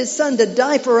send His Son to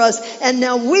die for us, and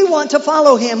now we want to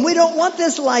follow Him. We don't want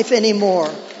this life anymore.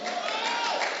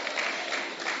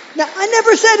 Now, I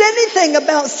never said anything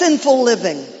about sinful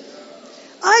living.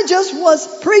 I just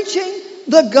was preaching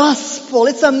the gospel.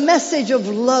 It's a message of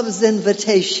love's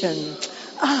invitation.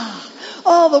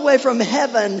 All the way from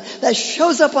heaven that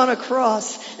shows up on a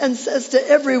cross and says to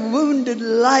every wounded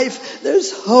life,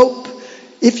 there's hope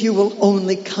if you will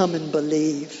only come and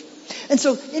believe. And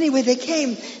so anyway, they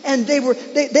came and they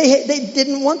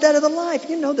didn't want that other life.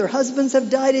 You know, their husbands have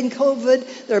died in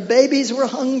COVID. Their babies were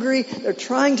hungry. They're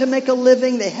trying to make a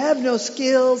living. They have no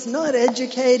skills, not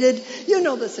educated. You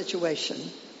know the situation.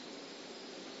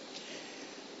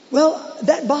 Well,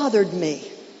 that bothered me.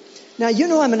 Now, you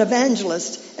know I'm an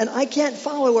evangelist, and I can't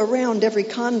follow around every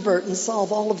convert and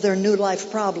solve all of their new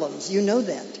life problems. You know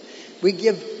that. We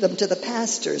give them to the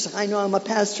pastors. I know I'm a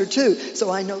pastor too, so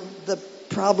I know the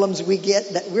problems we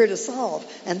get that we're to solve.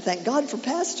 And thank God for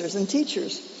pastors and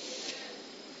teachers.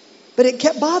 But it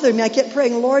kept bothering me. I kept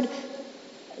praying, Lord,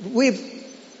 we've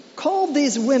called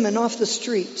these women off the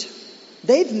street.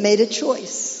 They've made a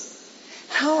choice.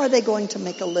 How are they going to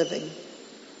make a living?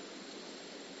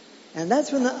 And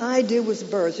that's when the idea was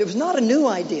birthed. It was not a new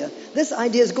idea. This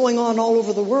idea is going on all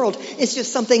over the world. It's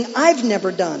just something I've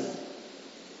never done.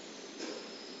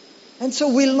 And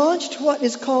so we launched what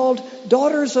is called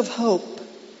Daughters of Hope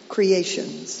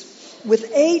Creations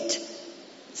with 8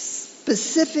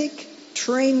 specific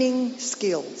training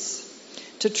skills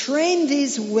to train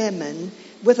these women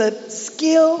with a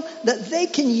skill that they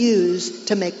can use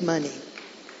to make money.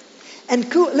 And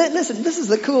listen, this is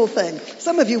the cool thing.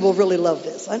 Some of you will really love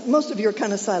this. Most of you are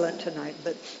kind of silent tonight,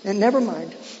 and never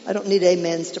mind. I don't need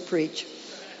amens to preach.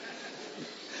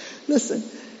 Listen,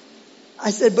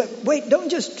 I said, but wait, don't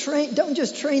just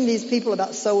train these people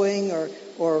about sewing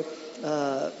or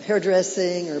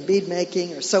hairdressing or bead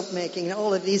making or soap making and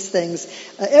all of these things.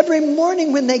 Every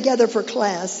morning when they gather for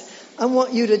class, I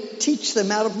want you to teach them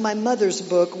out of my mother's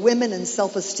book, Women and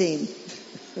Self-Esteem.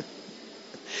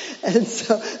 And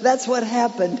so that's what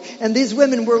happened. And these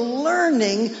women were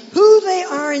learning who they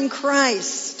are in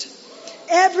Christ.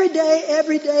 Every day,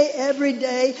 every day, every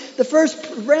day. The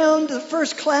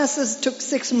first classes took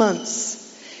 6 months.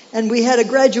 And we had a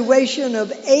graduation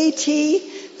of 80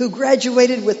 who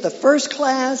graduated with the first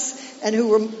class, and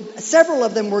several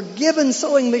of them were given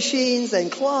sewing machines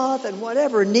and cloth and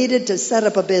whatever needed to set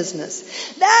up a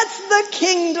business. That's the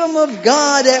kingdom of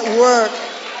God at work.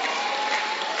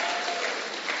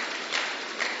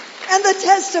 And the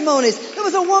testimonies. There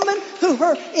was a woman who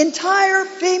her entire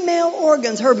female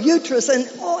organs, her uterus and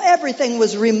everything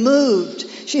was removed.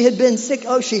 She had been sick.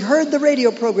 She heard the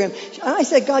radio program. I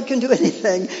said, God can do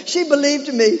anything. She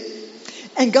believed me.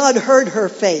 And God heard her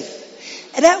faith.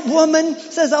 And that woman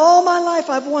says, all my life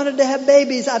I've wanted to have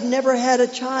babies. I've never had a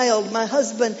child. My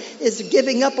husband is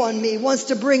giving up on me, wants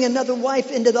to bring another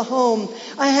wife into the home.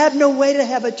 I have no way to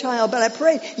have a child, but I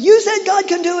prayed. You said God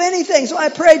can do anything. So I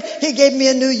prayed. He gave me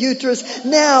a new uterus.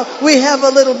 Now we have a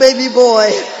little baby boy.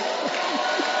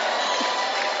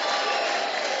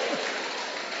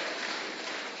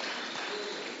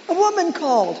 A woman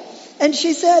called and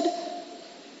she said,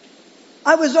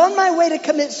 I was on my way to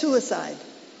commit suicide.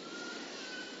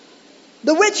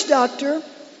 The witch doctor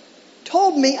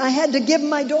told me I had to give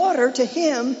my daughter to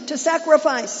him to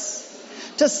sacrifice,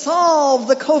 to solve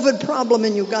the COVID problem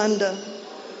in Uganda.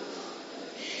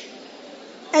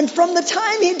 And from the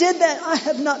time he did that, I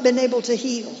have not been able to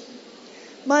heal.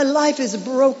 My life is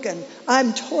broken.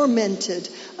 I'm tormented.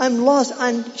 I'm lost.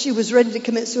 She was ready to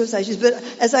commit suicide. But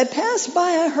as I passed by,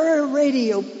 I heard a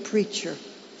radio preacher.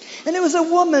 And it was a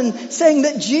woman saying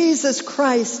that Jesus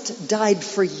Christ died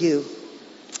for you.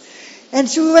 And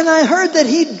so when I heard that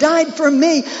he died for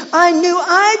me, I knew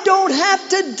I don't have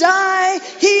to die.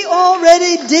 He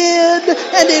already did,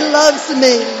 and he loves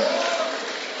me.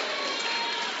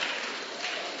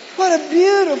 What a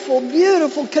beautiful,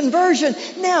 beautiful conversion.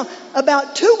 Now,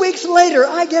 about 2 weeks later,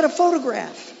 I get a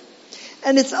photograph.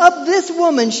 And it's of this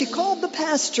woman. She called the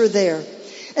pastor there.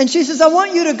 And she says, I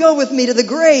want you to go with me to the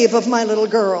grave of my little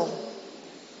girl.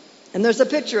 And there's a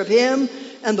picture of him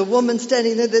and the woman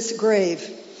standing at this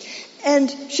grave.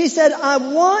 And she said, I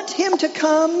want him to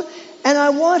come and I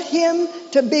want him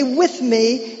to be with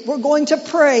me. We're going to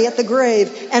pray at the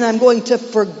grave and I'm going to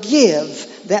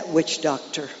forgive that witch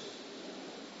doctor.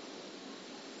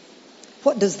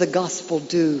 What does the gospel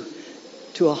do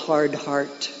to a hard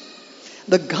heart?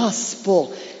 The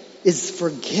gospel is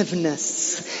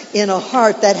forgiveness in a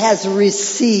heart that has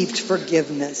received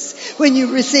forgiveness. When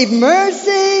you receive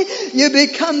mercy, you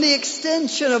become the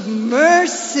extension of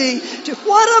mercy.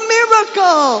 What a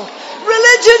miracle!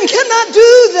 Religion cannot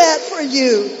do that for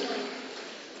you.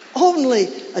 Only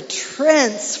a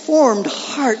transformed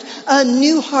heart, a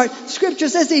new heart. Scripture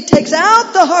says he takes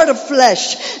out the heart of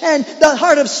flesh and the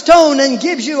heart of stone and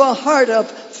gives you a heart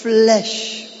of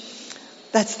flesh.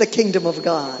 That's the kingdom of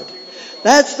God.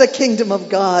 That's the kingdom of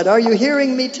God. Are you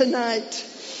hearing me tonight?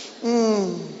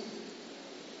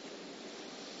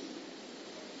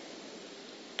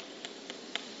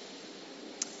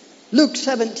 Luke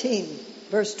 17,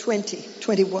 verse 20,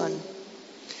 21.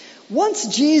 Once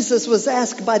Jesus was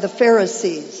asked by the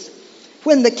Pharisees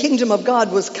when the kingdom of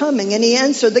God was coming, and he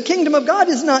answered, the kingdom of God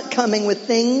is not coming with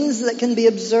things that can be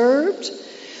observed,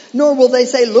 nor will they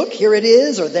say, look, here it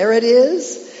is, or there it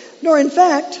is. For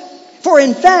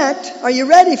in fact, are you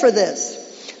ready for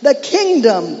this? The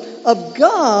kingdom of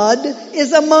God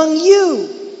is among you.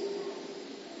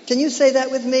 Can you say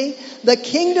that with me? The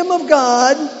kingdom of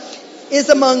God is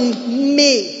among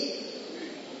me.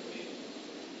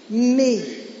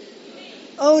 me.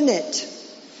 Own it.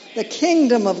 The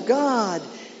kingdom of God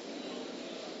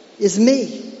is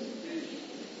me.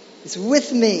 Is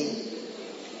with me.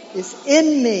 Is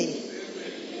in me.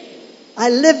 I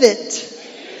live it.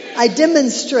 I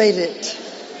demonstrate it.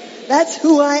 That's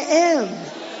who I am.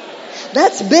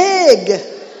 That's big.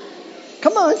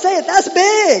 Come on, say it. That's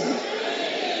big.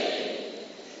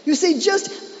 You see,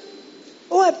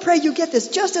 I pray you get this.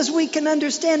 Just as we can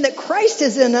understand that Christ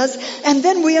is in us, and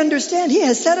then we understand He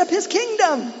has set up His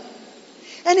kingdom.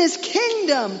 And His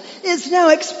kingdom is now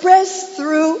expressed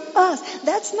through us.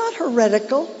 That's not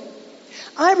heretical.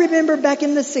 I remember back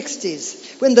in the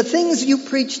 60s when the things you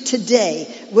preach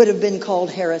today would have been called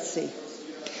heresy.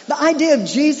 The idea of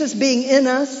Jesus being in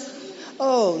us,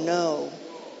 oh no.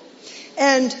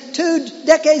 And 2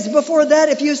 decades before that,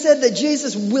 if you said that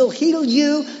Jesus will heal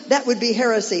you, that would be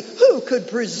heresy. Who could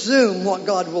presume what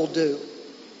God will do?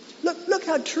 Look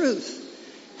how truth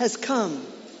has come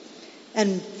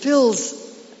and fills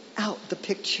out the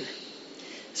picture.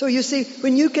 So you see,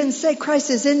 when you can say Christ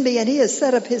is in me and He has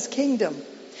set up His kingdom.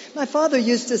 My father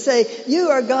used to say, you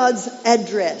are God's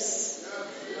address.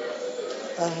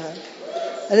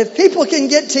 And if people can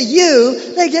get to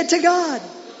you, they get to God.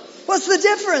 What's the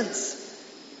difference?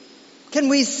 Can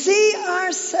we see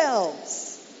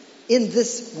ourselves in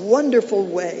this wonderful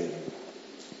way?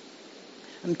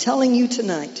 I'm telling you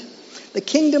tonight, the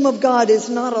kingdom of God is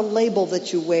not a label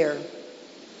that you wear.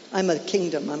 I'm a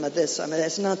kingdom, I'm a this, I'm a that.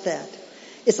 It's not that.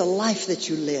 It's a life that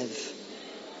you live.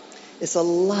 It's a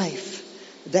life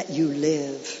that you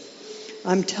live.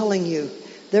 I'm telling you,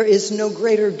 there is no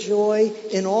greater joy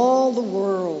in all the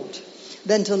world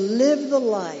than to live the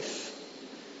life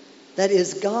that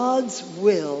is God's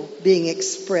will being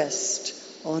expressed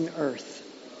on earth.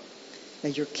 May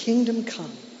your kingdom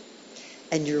come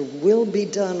and your will be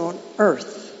done on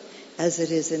earth as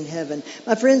it is in heaven.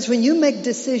 My friends, when you make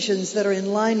decisions that are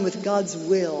in line with God's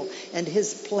will and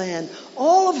His plan,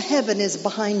 all of heaven is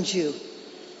behind you.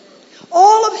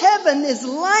 All of heaven is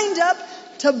lined up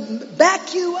to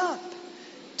back you up,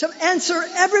 to answer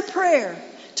every prayer,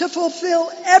 to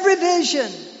fulfill every vision.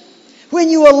 When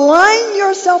you align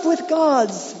yourself with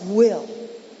God's will,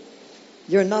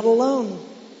 you're not alone.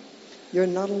 You're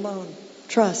not alone.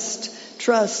 Trust.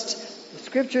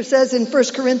 Scripture says in 1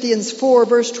 Corinthians 4,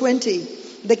 verse 20,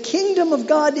 the kingdom of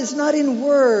God is not in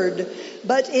word,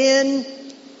 but in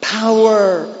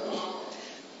power.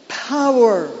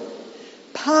 Power.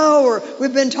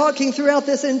 We've been talking throughout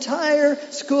this entire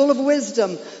school of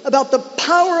wisdom about the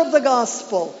power of the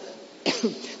gospel.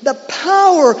 The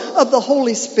power of the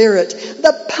Holy Spirit,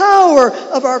 the power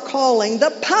of our calling,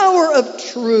 the power of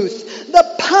truth,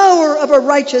 the power of a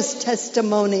righteous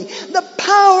testimony, the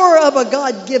power of a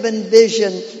God-given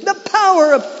vision, the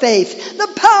power of faith, the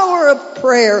power of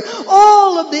prayer.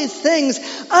 All of these things,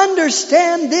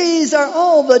 understand these are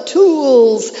all the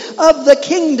tools of the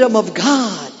kingdom of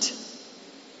God.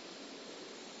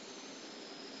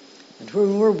 And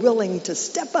when we're willing to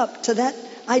step up to that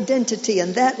identity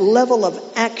and that level of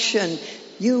action,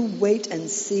 you wait and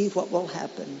see what will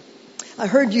happen. I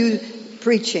heard you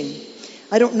preaching.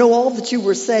 I don't know all that you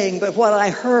were saying, but what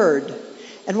I heard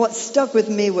and what stuck with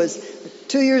me was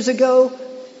 3 years ago,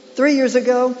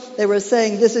 they were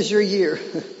saying, this is your year.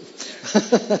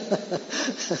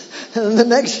 And the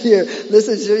next year, this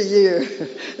is your year.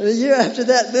 And the year after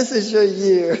that, this is your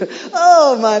year.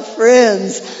 Oh, my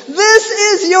friends, this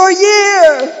is your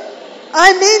year.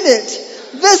 I mean it.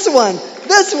 This one.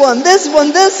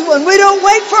 We don't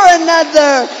wait for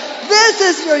another. This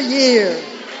is your year.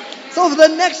 So the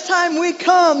next time we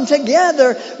come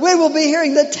together, we will be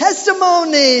hearing the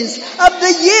testimonies of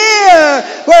the year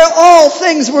where all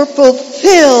things were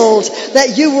fulfilled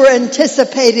that you were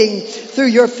anticipating through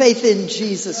your faith in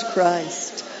Jesus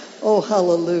Christ. Oh,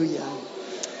 hallelujah.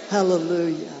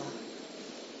 Hallelujah.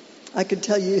 I could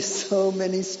tell you so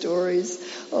many stories.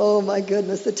 Oh my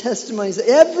goodness, the testimonies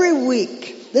every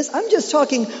week. I'm just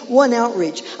talking one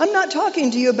outreach. I'm not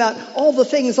talking to you about all the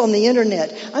things on the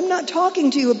internet. I'm not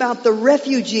talking to you about the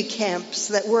refugee camps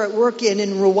that we're at work in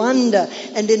Rwanda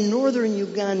and in northern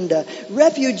Uganda.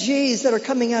 Refugees that are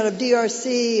coming out of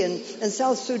DRC and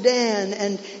South Sudan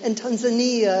and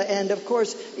Tanzania and of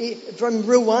course from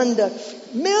Rwanda.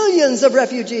 Millions of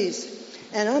refugees.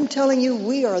 And I'm telling you,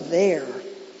 we are there.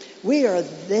 We are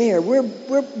there.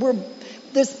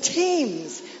 There's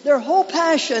teams. Their whole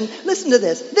passion. Listen to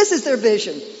this. This is their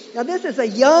vision. Now this is a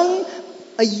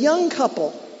young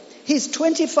couple. He's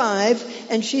 25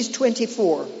 and she's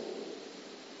 24.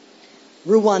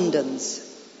 Rwandans.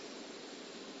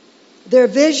 Their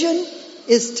vision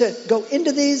is to go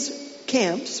into these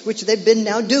camps, which they've been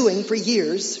now doing for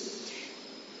years,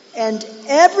 And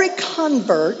every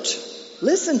convert,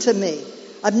 listen to me,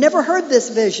 I've never heard this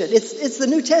vision. It's the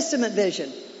New Testament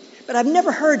vision, but I've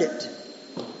never heard it.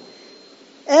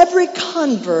 Every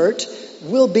convert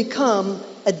will become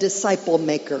a disciple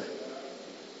maker.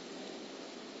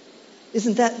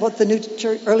 Isn't that what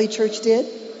the early church did?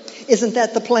 Isn't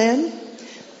that the plan?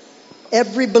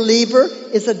 Every believer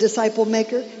is a disciple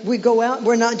maker. We go out,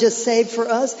 we're not just saved for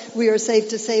us, we are saved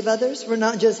to save others. We're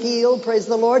not just healed, praise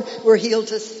the Lord, we're healed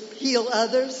to heal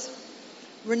others.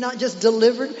 We're not just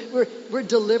delivered, we're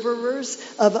deliverers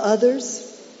of others.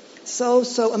 So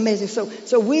amazing.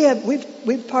 So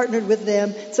we've partnered with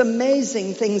them. It's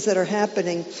amazing things that are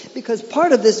happening, because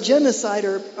part of this genocide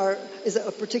is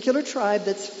a particular tribe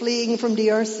that's fleeing from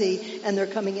DRC, and they're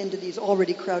coming into these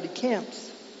already crowded camps.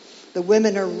 The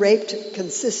women are raped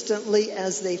consistently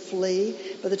as they flee.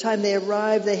 By the time they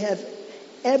arrive, they have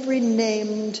every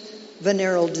named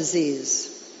venereal disease.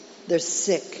 They're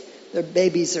sick. Their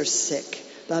babies are sick.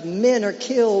 The men are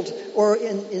killed or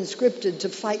conscripted to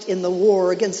fight in the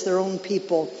war against their own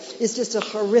people. It's just a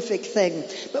horrific thing.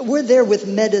 But we're there with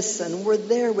medicine. We're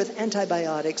there with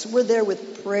antibiotics. We're there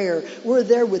with prayer. We're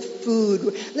there with food.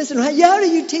 Listen, how do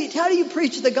you teach? How do you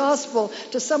preach the gospel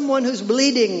to someone who's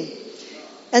bleeding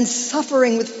and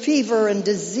suffering with fever and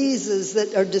diseases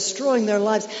that are destroying their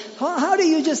lives? How do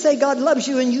you just say God loves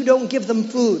you and you don't give them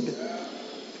food?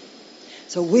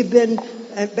 So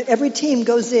but every team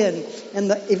goes in, and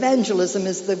the evangelism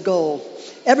is the goal.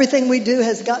 Everything we do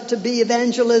has got to be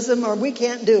evangelism, or we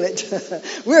can't do it.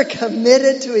 We're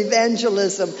committed to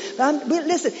evangelism.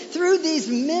 Listen, through these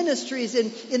ministries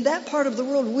in that part of the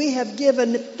world, we have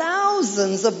given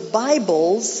thousands of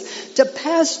Bibles to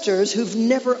pastors who've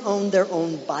never owned their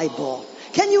own Bible.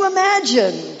 Can you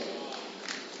imagine?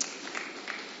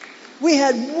 We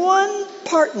had one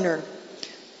partner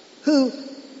who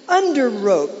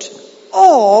underwrote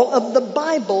all of the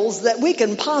Bibles that we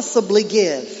can possibly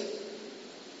give.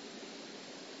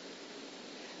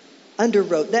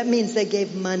 Underwrote. That means they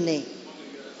gave money.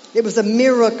 It was a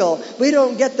miracle. We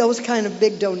don't get those kind of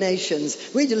big donations.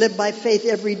 We live by faith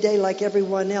every day like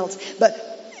everyone else. But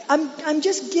I'm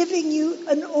just giving you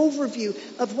an overview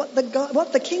of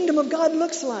what the kingdom of God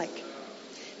looks like.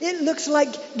 It looks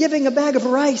like giving a bag of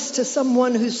rice to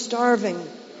someone who's starving.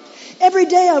 Every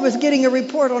day I was getting a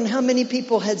report on how many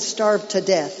people had starved to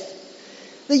death.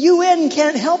 The UN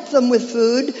can't help them with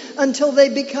food until they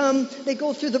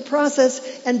go through the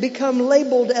process and become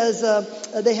labeled as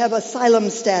they have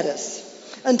asylum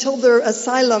status. Until they're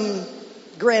asylum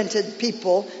granted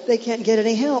people, they can't get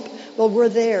any help. Well, we're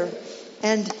there.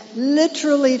 And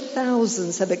literally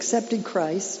thousands have accepted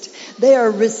Christ. They are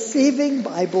receiving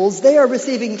Bibles. They are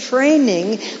receiving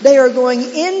training. They are going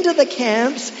into the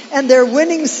camps, and they're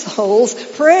winning souls,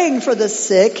 praying for the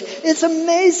sick. It's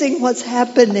amazing what's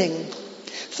happening.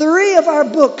 3 of our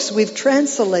books we've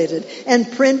translated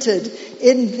and printed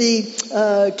in the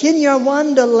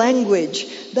Kinyarwanda language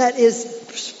that is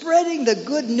spreading the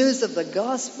good news of the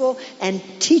gospel and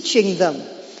teaching them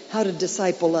how to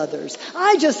disciple others.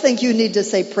 I just think you need to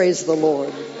say, praise the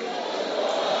Lord.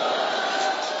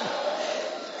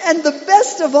 And the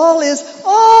best of all is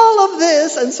all of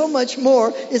this and so much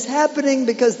more is happening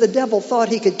because the devil thought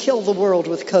he could kill the world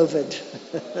with COVID.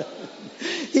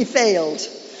 He failed.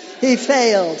 He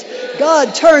failed.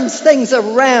 God turns things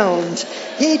around.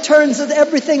 He turns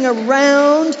everything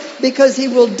around because he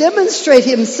will demonstrate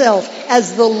himself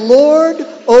as the Lord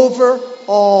over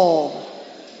all.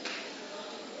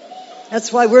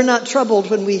 That's why we're not troubled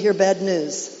when we hear bad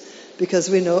news, because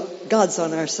we know God's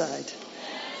on our side.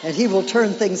 And he will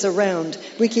turn things around.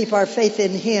 We keep our faith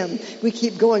in him. We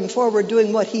keep going forward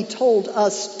doing what he told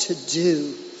us to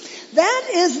do. That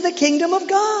is the kingdom of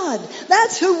God.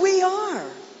 That's who we are.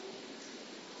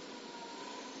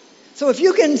 So if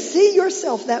you can see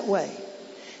yourself that way,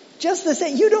 just the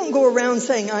same, you don't go around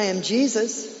saying, I am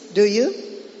Jesus, do you?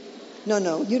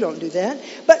 No, you don't do that.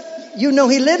 But you know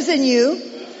he lives in you.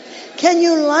 Can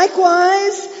you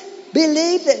likewise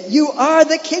believe that you are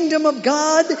the kingdom of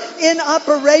God in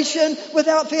operation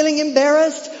without feeling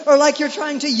embarrassed or like you're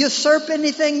trying to usurp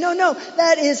anything? No,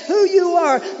 that is who you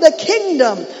are. The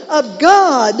kingdom of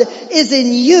God is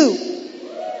in you.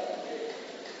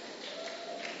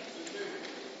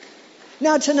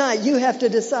 Now tonight you have to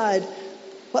decide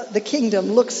what the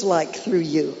kingdom looks like through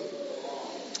you.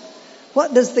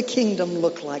 What does the kingdom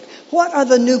look like? What are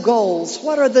the new goals?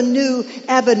 What are the new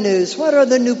avenues? What are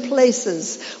the new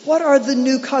places? What are the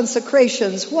new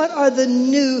consecrations? What are the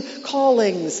new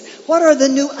callings? What are the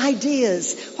new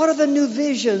ideas? What are the new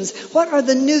visions? What are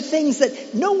the new things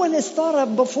that no one has thought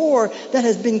of before that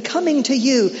has been coming to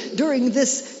you during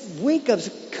this week of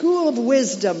School of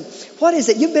Wisdom. What is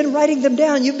it? You've been writing them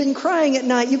down. You've been crying at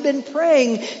night. You've been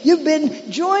praying. You've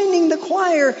been joining the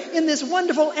choir in this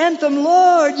wonderful anthem,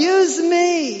 Lord, use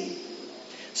me.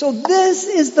 So this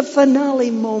is the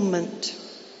finale moment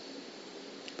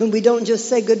when we don't just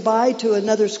say goodbye to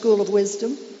another School of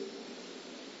Wisdom,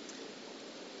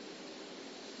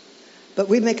 but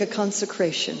we make a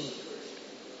consecration.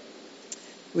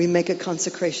 We make a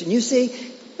consecration. You see,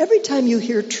 every time you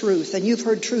hear truth, and you've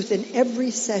heard truth in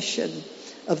every session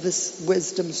of this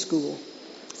wisdom school,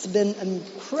 it's been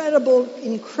incredible,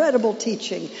 incredible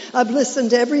teaching. I've listened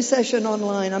to every session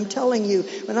online. I'm telling you,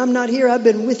 when I'm not here, I've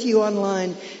been with you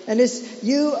online. And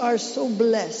you are so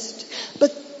blessed.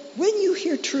 But when you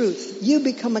hear truth, you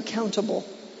become accountable.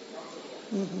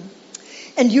 Mm-hmm.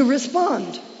 And you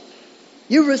respond.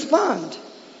 You respond.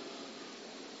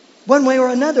 One way or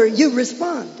another, you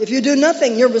respond. If you do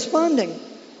nothing, you're responding.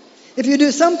 If you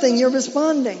do something, you're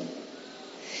responding.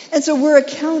 And so we're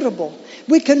accountable.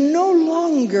 We can no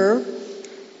longer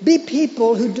be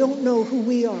people who don't know who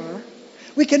we are.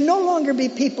 We can no longer be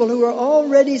people who are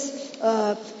already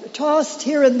tossed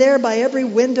here and there by every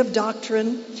wind of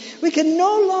doctrine. We can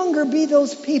no longer be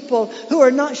those people who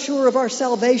are not sure of our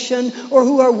salvation, or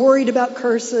who are worried about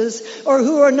curses, or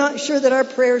who are not sure that our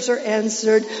prayers are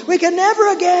answered. We can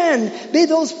never again be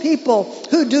those people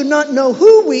who do not know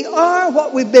who we are,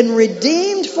 what we've been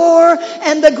redeemed for,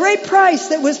 and the great price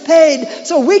that was paid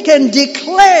so we can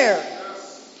declare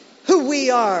who we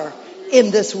are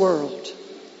in this world.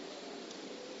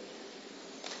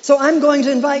 So I'm going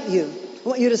to invite you. I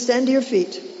want you to stand to your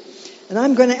feet. And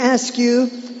I'm going to ask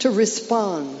you to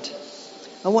respond.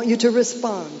 I want you to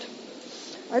respond.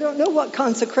 I don't know what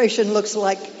consecration looks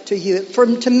like to you.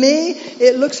 To me,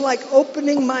 it looks like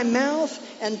opening my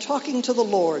mouth and talking to the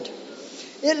Lord.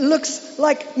 It looks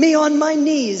like me on my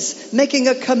knees making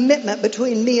a commitment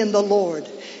between me and the Lord.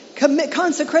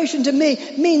 Consecration to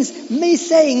me means me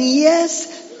saying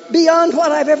yes beyond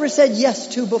what I've ever said yes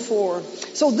to before.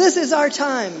 So this is our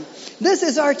time. This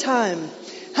is our time.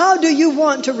 How do you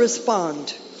want to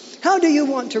respond? How do you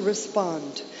want to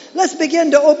respond? Let's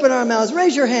begin to open our mouths.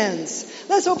 Raise your hands.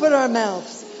 Let's open our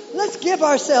mouths. Let's give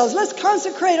ourselves. Let's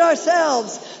consecrate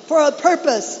ourselves for a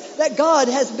purpose that God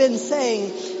has been saying.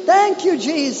 Thank you,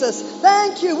 Jesus.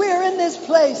 Thank you. We are in this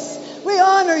place. We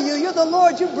honor you. You're the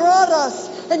Lord. You brought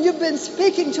us, and you've been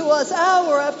speaking to us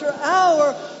hour after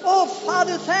hour. Oh,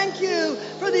 Father, thank you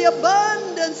for the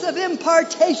abundance of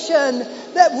impartation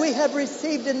that we have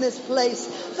received in this place.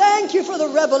 Thank you for the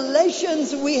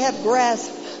revelations we have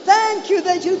grasped. Thank you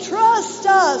that you trust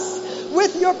us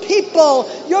with your people,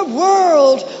 your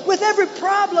world, with every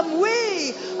problem.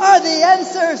 We are the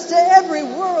answers to every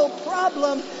world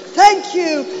problem. Thank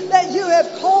you that you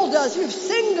have called us. You've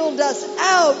singled us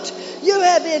out. You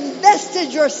have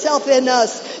invested yourself in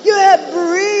us. You have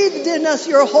breathed in us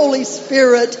your Holy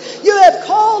Spirit. You have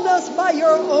called us by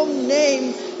your own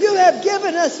name. You have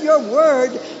given us your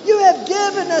word. You have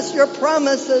given us your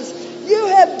promises. You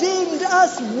have deemed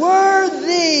us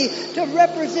worthy to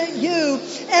represent you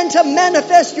and to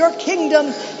manifest your kingdom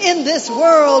in this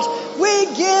world. We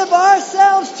give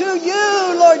ourselves to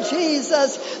you, Lord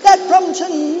Jesus, that from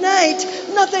tonight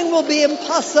nothing will be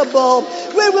impossible.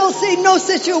 We will see no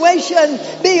situation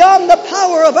beyond the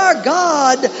power of our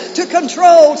God to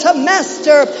control, to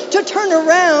master, to turn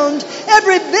around.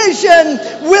 Every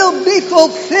vision will be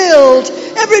fulfilled.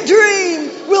 Every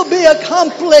dream will be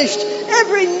accomplished.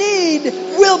 Every need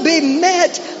will be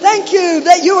met. Thank you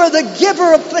that you are the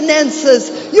giver of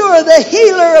finances. You are the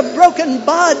healer of broken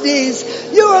bodies.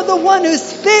 You are the one who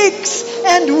speaks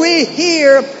and we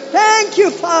hear. Thank you,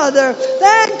 Father.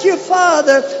 Thank you,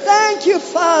 Father. Thank you,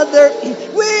 Father.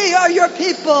 We are your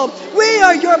people. We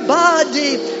are your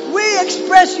body. We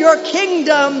express your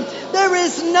kingdom. There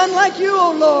is none like you,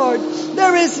 O Lord.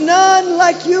 There is none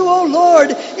like you, O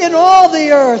Lord, in all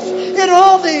the earth. In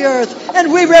all the earth.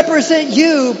 And we represent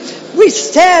you. We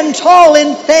stand tall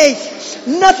in faith.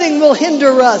 Nothing will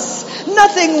hinder us.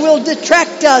 Nothing will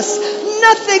detract us.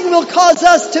 Nothing will cause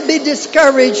us to be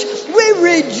discouraged. We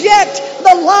reject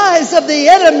the lies of the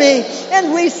enemy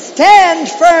and we stand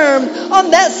firm on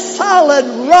that solid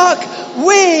rock.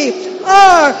 We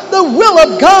are the will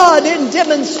of God in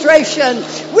demonstration.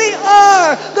 We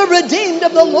are the redeemed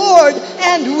of the Lord,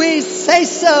 and we say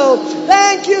so.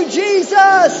 Thank you,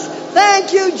 Jesus.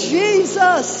 Thank you,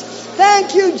 Jesus.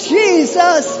 Thank you,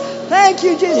 Jesus. Thank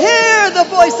you, Jesus. Hear the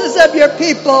voices of your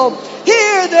people.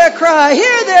 Hear their cry.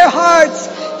 Hear their hearts.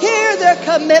 Hear their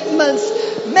commitments.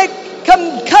 Make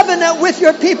covenant with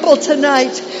your people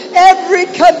tonight. Every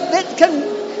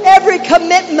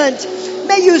commitment,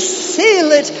 may you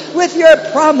seal it with your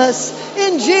promise.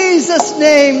 In Jesus'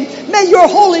 name, may your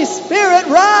Holy Spirit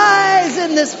rise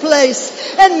in this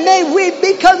place, and may we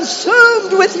be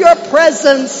consumed with your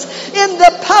presence. In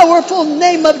the powerful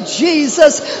name of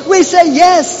Jesus, we say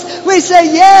yes, we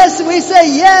say yes, we say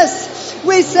yes,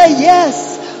 we say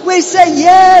yes, we say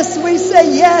yes, we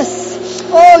say yes.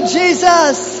 Oh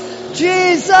Jesus,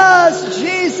 Jesus,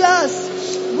 Jesus,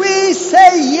 we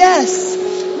say yes,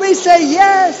 we say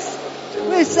yes,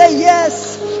 we say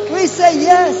yes, we say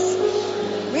yes.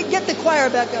 We get the choir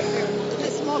back up here. The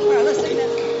small choir. Let's sing that.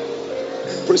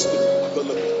 Praise the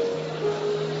Lord.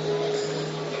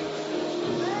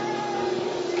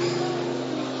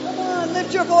 Come on,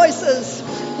 lift your voices.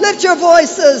 Lift your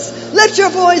voices. Lift your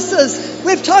voices.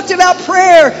 We've talked about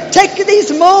prayer. Take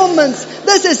these moments.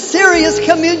 This is serious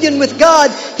communion with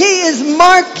God. He is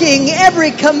marking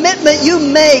every commitment you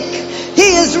make.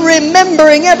 He is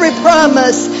remembering every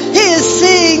promise. He is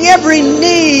seeing every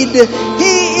need.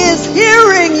 He is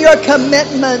hearing your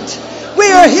commitment. We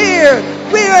are here.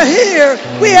 We are here.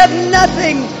 We have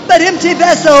nothing but empty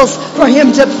vessels for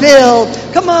Him to fill.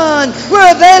 Come on.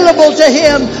 We're available to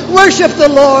Him. Worship the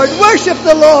Lord. Worship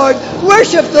the Lord.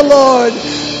 Worship the Lord.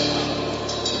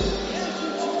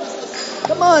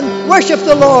 Come on. Worship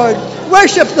the Lord.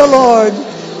 Worship the Lord.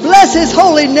 Bless His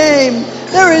holy name.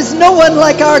 There is no one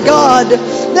like our God.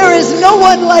 There is no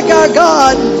one like our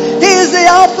God. He is the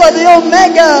Alpha, the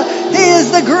Omega. He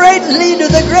is the great leader,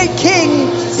 the great King.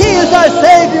 He is our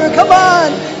Savior. Come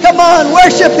on. Come on.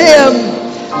 Worship Him.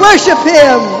 Worship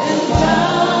Him.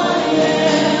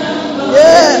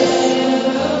 Yes.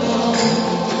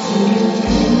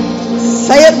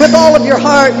 Say it with all of your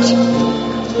heart.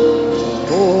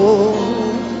 Oh.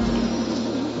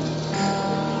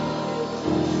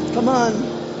 Come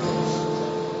on.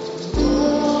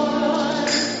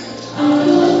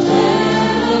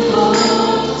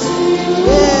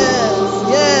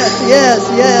 Yes,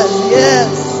 yes,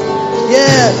 yes,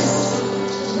 yes.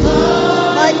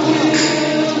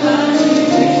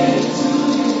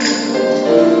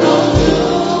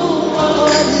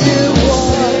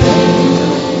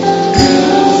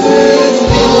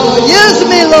 Use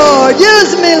me, Lord.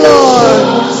 Use me, Lord.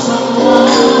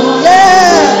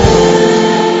 Yes.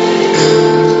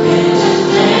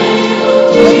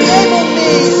 Enable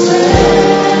me.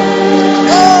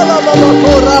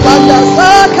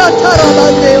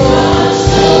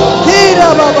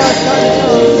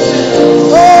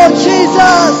 Oh,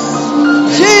 Jesus,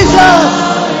 Jesus,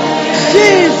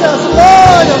 Jesus,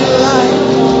 Lord of life.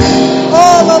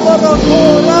 Oh, Lord,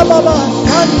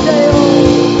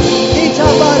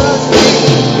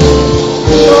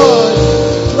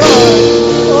 Lord,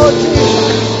 oh,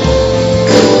 Jesus.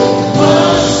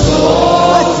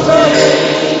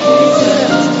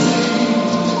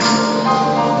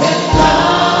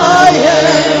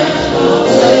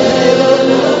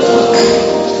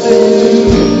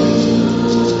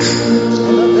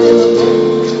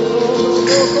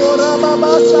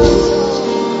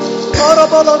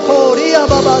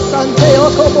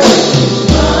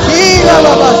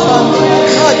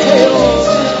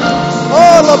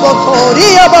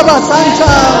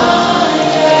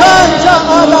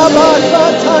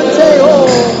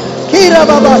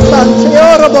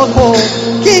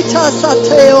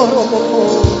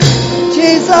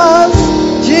 Jesus,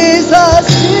 Jesus,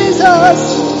 Jesus,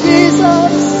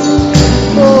 Jesus.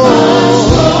 Oh,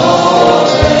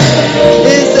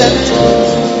 is empty.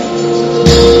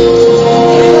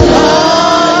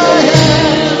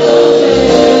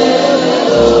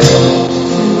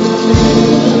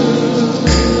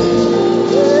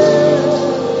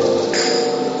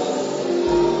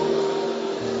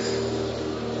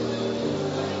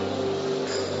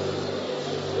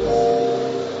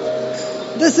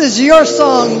 This is your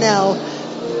song now.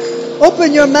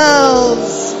 Open your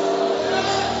mouths.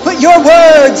 Put your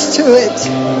words to it.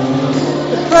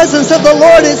 The presence of the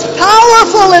Lord is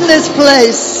powerful in this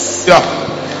place. Yeah.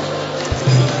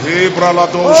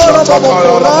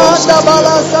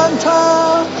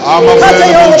 I'm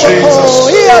available, Jesus.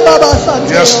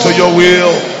 Yes to your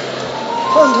will.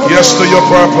 Yes to your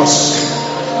purpose.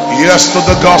 Yes to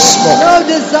the gospel. No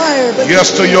desire.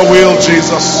 Yes to your will,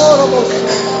 Jesus.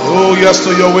 Oh, yes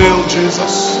to your will,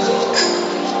 Jesus.